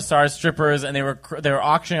male porn stars, strippers, and they were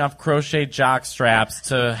auctioning off crochet jock straps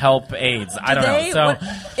to help AIDS. I don't know. So,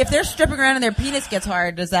 if they're stripping around and their penis gets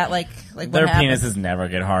hard, does that like what their happens? penises never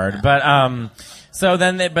get hard, but so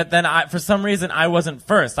then for some reason I wasn't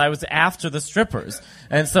first. I was after the strippers.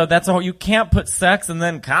 And so that's a whole, you can't put sex and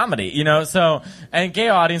then comedy, so, and gay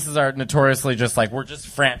audiences are notoriously just like, we're just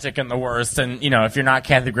frantic and the worst. And, if you're not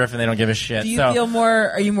Kathy Griffin, they don't give a shit. Do you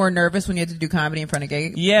are you more nervous when you have to do comedy in front of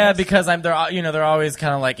gay? Yeah, because they're always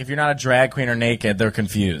kind of like, if you're not a drag queen or naked, they're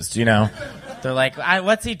confused, They're like,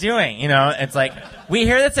 what's he doing? It's like, we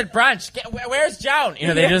hear this at brunch. Where's Joan?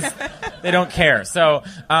 They don't care. So,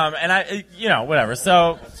 and I, whatever.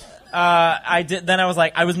 So, I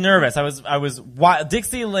was nervous.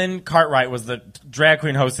 Dixie Lynn Cartwright was the drag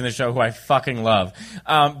queen hosting the show who I fucking love.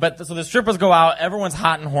 So the strippers go out, everyone's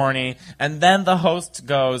hot and horny, and then the host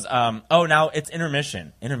goes, now it's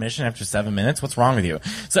intermission. Intermission after 7 minutes? What's wrong with you?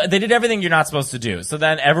 So they did everything you're not supposed to do. So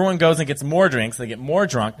then everyone goes and gets more drinks, they get more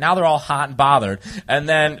drunk, now they're all hot and bothered, and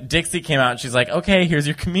then Dixie came out and she's like, okay, here's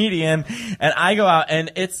your comedian, and I go out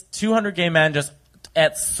and it's 200 gay men just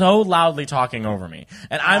so loudly talking over me.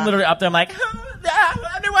 And I'm literally up there, I'm like,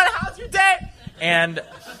 how's your day? And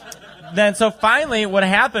then, so finally, what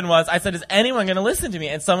happened was, I said, is anyone going to listen to me?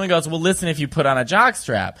 And someone goes, well, listen if you put on a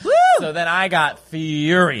jockstrap. Woo! So then I got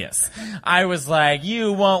furious. I was like,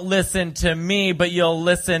 you won't listen to me, but you'll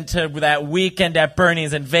listen to that Weekend at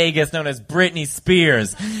Bernie's in Vegas known as Britney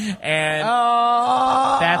Spears. And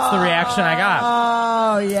that's the reaction I got.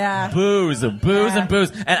 Oh, yeah. Booze. And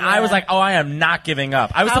booze. And I was like, I am not giving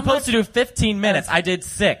up. I was supposed to do 15 minutes. I did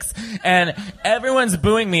 6. And everyone's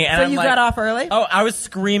booing me. And so I'm you like, got off early? Oh, I was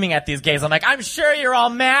screaming at these gays. I'm like, I'm sure you're all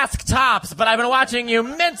masked tops, but I've been watching you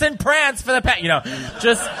mince and prance for the past,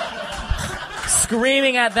 just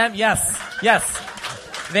screaming at them. Yes.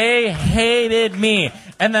 They hated me.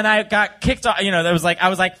 And then I got kicked off, I was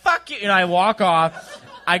like, fuck you. I walk off.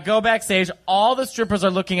 I go backstage. All the strippers are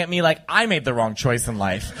looking at me like I made the wrong choice in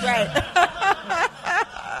life. Right.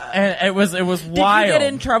 And it was wild. Did you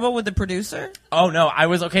get in trouble with the producer? Oh, no.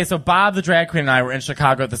 Okay, so Bob the drag queen and I were in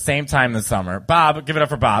Chicago at the same time this summer. Bob, give it up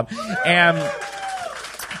for Bob. And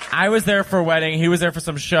I was there for a wedding. He was there for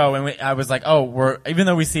some show. And I was like, even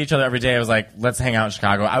though we see each other every day, I was like, let's hang out in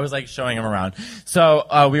Chicago. I was like showing him around.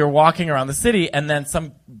 So we were walking around the city, and then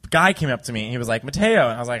some guy came up to me and he was like, Mateo.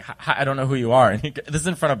 And I was like, I don't know who you are. And this is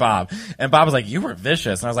in front of Bob. And Bob was like, you were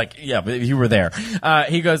vicious. And I was like, yeah, but you were there.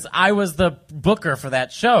 He goes, I was the booker for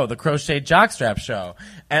that show, the Crochet Jockstrap show.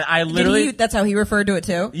 And I literally... that's how he referred to it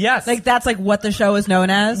too? Yes. Like that's like what the show is known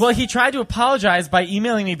as? Well, he tried to apologize by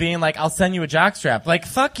emailing me being like, I'll send you a jockstrap. Like,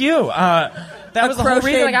 fuck you. That was the whole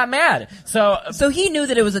reason I got mad. So he knew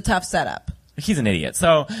that it was a tough setup. He's an idiot.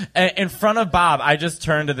 So in front of Bob, I just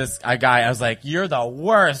turned to this guy. I was like, you're the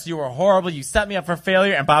worst. You were horrible. You set me up for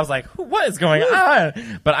failure. And Bob's like, what is going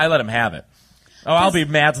on? But I let him have it. Oh, I'll be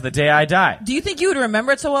mad to the day I die. Do you think you would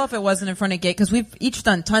remember it so well if it wasn't in front of gay? Because we've each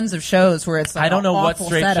done tons of shows where it's like I don't know what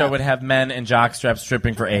straight setup. show would have men in jockstraps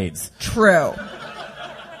stripping for AIDS. True.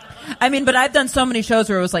 I mean, but I've done so many shows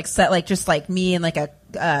where it was like set like just like me in like a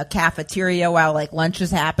cafeteria while like lunch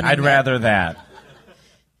is happening. I'd rather that.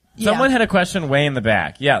 Yeah. Someone had a question way in the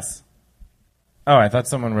back. Yes. Oh, I thought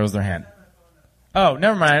someone raised their hand. Oh,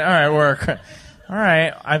 never mind. All right, all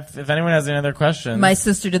right. If anyone has any other questions. My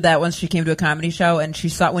sister did that once she came to a comedy show, and she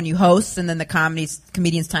saw when you host and then the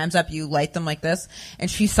comedian's time's up, you light them like this.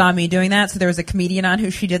 And she saw me doing that, so there was a comedian on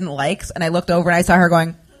who she didn't like, and I looked over and I saw her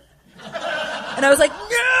going, and I was like, no!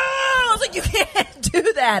 I was like, you can't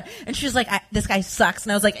do that. And she's like, this guy sucks.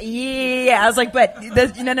 And I was like, yeah. I was like, but no.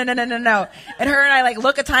 And her and I like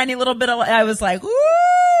look a tiny little bit. I was like,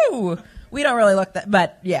 woo! We don't really look that,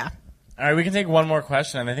 but yeah. All right, we can take one more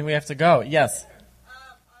question, and I think we have to go. Yes.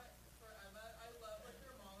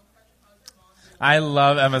 I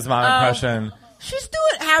love Emma's mom impression. She's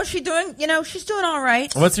doing. How's she doing? You know, she's doing all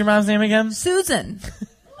right. What's your mom's name again? Susan.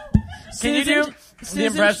 Can you do the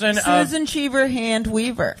impression of Susan Cheever Hand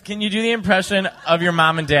Weaver? Can you do the impression of your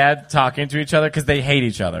mom and dad talking to each other because they hate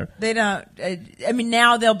each other? They don't. I mean,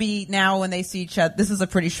 now when they see each other. This is a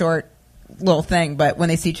pretty short little thing, but when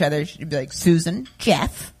they see each other, she'd be like, Susan,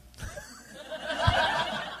 Jeff.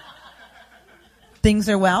 Things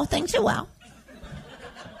are well. Things are well.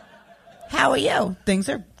 How are you? Things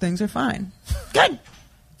are fine.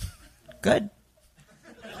 Good.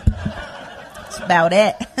 That's about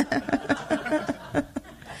it.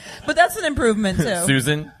 But that's an improvement too.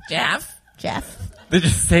 Susan, Jeff. They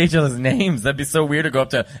just say each other's names. That'd be so weird to go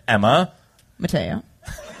up to Emma, Mateo.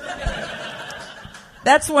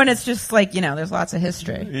 That's when it's just like, you know, there's lots of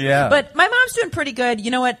history. Yeah. But my mom's doing pretty good. You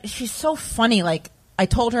know what? She's so funny. Like, I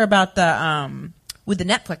told her about the, with the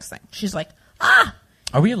Netflix thing. She's like,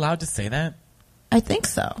 Are we allowed to say that? I think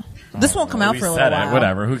so. This won't come out for a little while.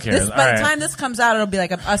 Whatever. Who cares? By the time this comes out, it'll be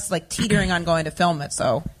like us like teetering on going to film it.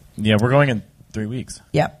 So. Yeah, we're going in 3 weeks.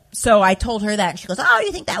 Yep. So I told her that, and she goes, "Oh,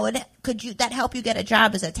 you think that help you get a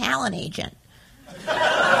job as a talent agent?"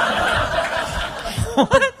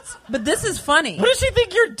 But this is funny. What does she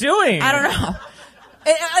think you're doing? I don't know.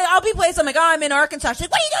 I'll be placed. I'm like, oh, I'm in Arkansas. She's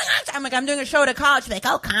like, what are you doing? I'm like, I'm doing a show at a college. She's like,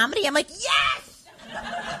 oh, comedy? I'm like, yes. No,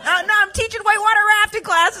 I'm teaching whitewater rafting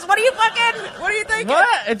classes. What are you thinking?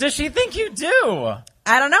 What does she think you do?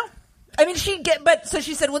 I don't know. I mean, so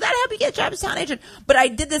she said, will that help you get a job as a talent agent? But I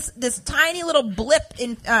did this tiny little blip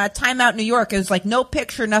in Time Out New York. It was like no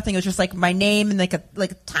picture, nothing. It was just like my name and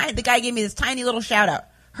the guy gave me this tiny little shout out.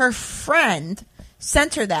 Her friend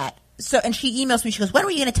sent her that. And she emails me. She goes, when were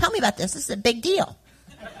you going to tell me about this? This is a big deal.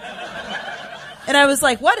 And I was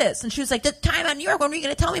like, what is? And she was like, the Time Out New York. When were you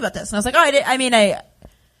going to tell me about this? And I was like,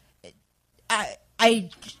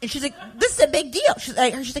 and she's like, this is a big deal. She's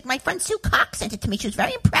like, my friend Sue Cox sent it to me. She was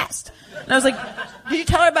very impressed. And I was like, did you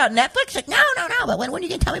tell her about Netflix? She's like, no. But when are you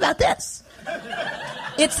going to tell me about this?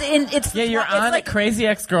 You're on like Crazy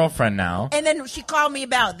Ex-Girlfriend now. And then she called me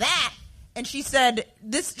about that. And she said,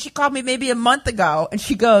 she called me maybe a month ago. And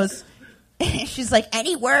she goes, she's like,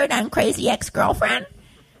 any word on Crazy Ex-Girlfriend?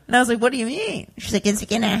 And I was like, what do you mean? She's like, is it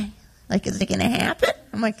gonna happen?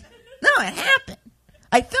 I'm like, no, it happened.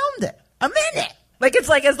 I filmed it. I'm in it. Like, it's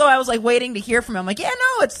like as though I was like waiting to hear from him. I'm like, yeah,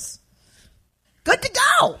 no, it's good to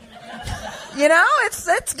go. You know,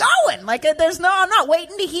 it's going. Like, I'm not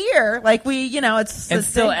waiting to hear. Like, And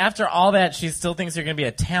still, after all that, she still thinks you're going to be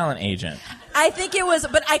a talent agent. I think it was,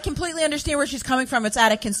 but I completely understand where she's coming from. It's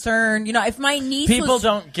out of concern. You know, if my niece People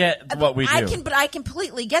don't get what we do. But I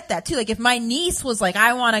completely get that, too. Like, if my niece was like,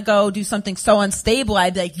 I want to go do something so unstable,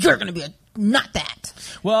 I'd be like, you're going to be not that.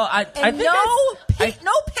 Well, I think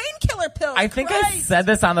no painkiller pills. I think I said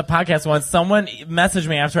this on the podcast once. Someone messaged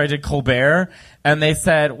me after I did Colbert, and they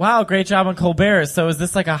said, wow, great job on Colbert. So is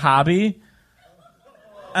this like a hobby?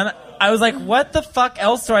 And I was like, what the fuck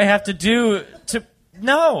else do I have to do to...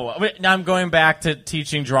 No. Now I'm going back to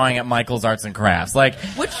teaching drawing at Michael's Arts and Crafts. Like,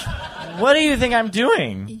 what do you think I'm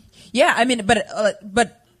doing? Yeah, I mean,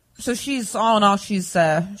 but so she's, all in all, she's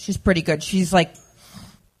pretty good. She's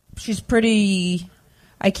pretty...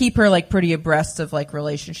 I keep her like pretty abreast of like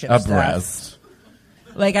relationship stuff.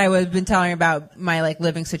 Like I've been telling her about my like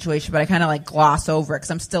living situation, but I kind of like gloss over it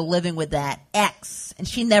because I'm still living with that ex, and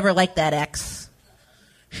she never liked that ex.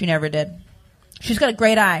 She never did. She's got a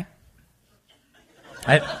great eye.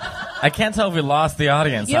 I can't tell if we lost the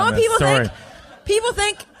audience. You know on what this story. People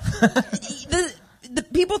think the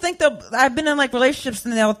people think I've been in like relationships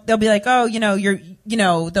and they'll be like, oh,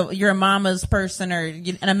 you're a mama's person,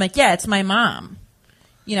 and I'm like, yeah, it's my mom.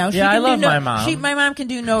 You know, I love my mom. My mom can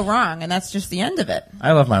do no wrong, and that's just the end of it.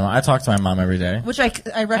 I love my mom. I talk to my mom every day. Which I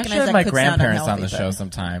recognize. I should have my grandparents on the show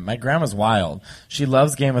sometime. My grandma's wild. She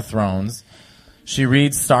loves Game of Thrones. She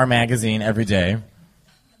reads Star Magazine every day.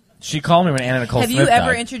 She called me when Anna Nicole Smith died. Have you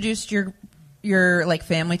ever died. introduced your like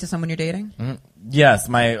family to someone you're dating? Mm-hmm. Yes,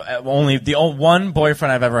 my one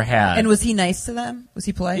boyfriend I've ever had. And was he nice to them? Was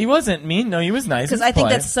he polite? He wasn't mean. No, he was nice. Because I think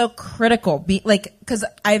that's so critical. Because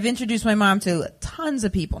I've introduced my mom to tons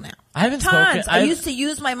of people now. I haven't tons. spoken. I used to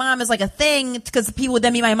use my mom as like a thing because people would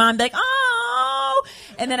then meet my mom and be like, oh,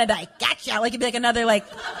 and then I'd be like, gotcha. Like it'd be like another like,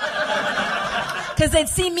 because they'd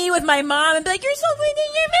see me with my mom and be like, you're so funny,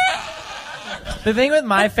 you're mad. The thing with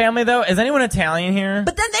my family, though, is anyone Italian here?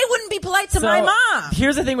 But then they wouldn't be polite to my mom.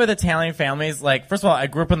 Here's the thing with Italian families. Like, first of all, I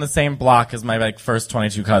grew up in the same block as my, like, first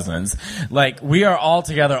 22 cousins. Like, we are all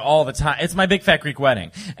together all the time. It's my big fat Greek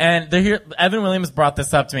wedding. And Evan Williams brought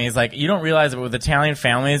this up to me. He's like, you don't realize it, but with Italian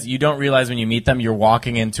families, you don't realize when you meet them, you're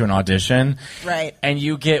walking into an audition. Right. And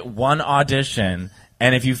you get one audition.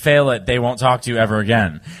 And if you fail it, they won't talk to you ever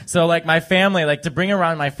again. So, like, my family, like, to bring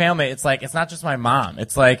around my family, it's like, it's not just my mom.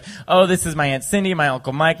 It's like, oh, this is my Aunt Cindy, my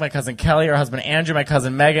Uncle Mike, my cousin Kelly, her husband Andrew, my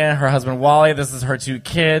cousin Megan, her husband Wally, this is her 2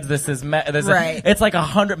 kids, Right. It's like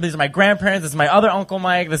 100, these are my grandparents, this is my other Uncle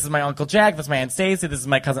Mike, this is my Uncle Jack, this is my Aunt Stacy, this is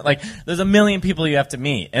my cousin, like, there's a million people you have to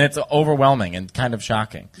meet. And it's overwhelming and kind of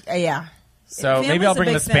shocking. Yeah. So, Family's maybe I'll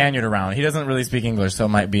bring the thing. Spaniard around. He doesn't really speak English, so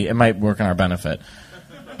it might work in our benefit.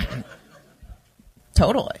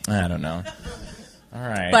 Totally. I don't know. All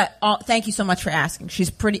right. But thank you so much for asking. She's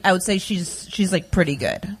pretty. I would say she's like pretty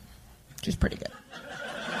good. She's pretty good.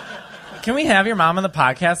 Can we have your mom on the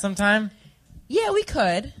podcast sometime? Yeah, we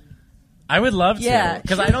could. I would love to. Yeah,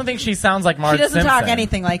 because I don't think she sounds like Marge Simpson. She doesn't Simpson. talk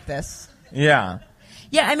anything like this. Yeah.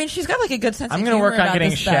 Yeah, I mean, she's got like a good sense of humor. I'm going to work on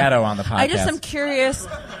getting Shadow stuff. on the podcast. I just am curious.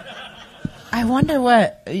 I wonder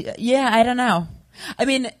what. Yeah, I don't know. I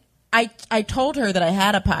mean, I told her that I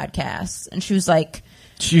had a podcast, and she was like,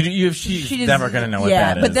 she's never going to know what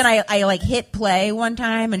that is. But then I like hit play one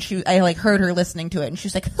time, and I like heard her listening to it, and she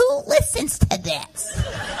was like, "Who listens to this?"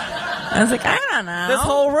 I was like, "I don't know." This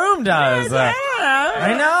whole room does.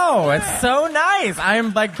 I know. It's so nice.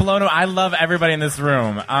 I'm like blown away. I love everybody in this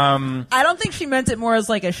room. I don't think she meant it more as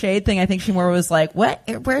like a shade thing. I think she more was like, "What?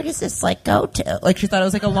 Where does this like go to?" Like she thought it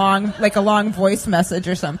was like a long voice message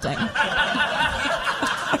or something.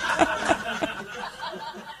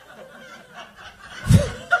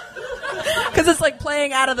 Because it's like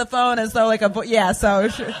playing out of the phone as though like so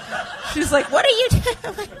she's like, what are you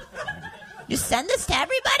doing? You send this to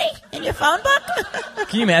everybody in your phone book?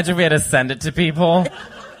 Can you imagine if we had to send it to people?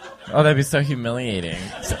 Oh, that'd be so humiliating.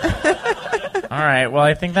 All right, well,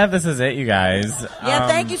 I think that this is it, you guys. Yeah,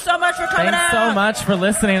 thank you so much for coming out. Thanks so much for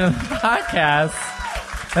listening to the podcast.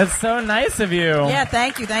 That's so nice of you. Yeah,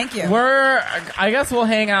 thank you. I guess we'll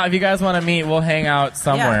hang out. If you guys want to meet, we'll hang out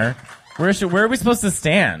somewhere. Yeah. Where are we supposed to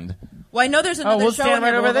stand? Well, I know there's another show. We'll stand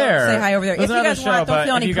right over there. Say hi over there. There's if you guys want, don't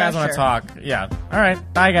feel any pressure. If you guys want to talk, yeah. All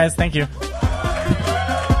right. Bye, guys. Thank you.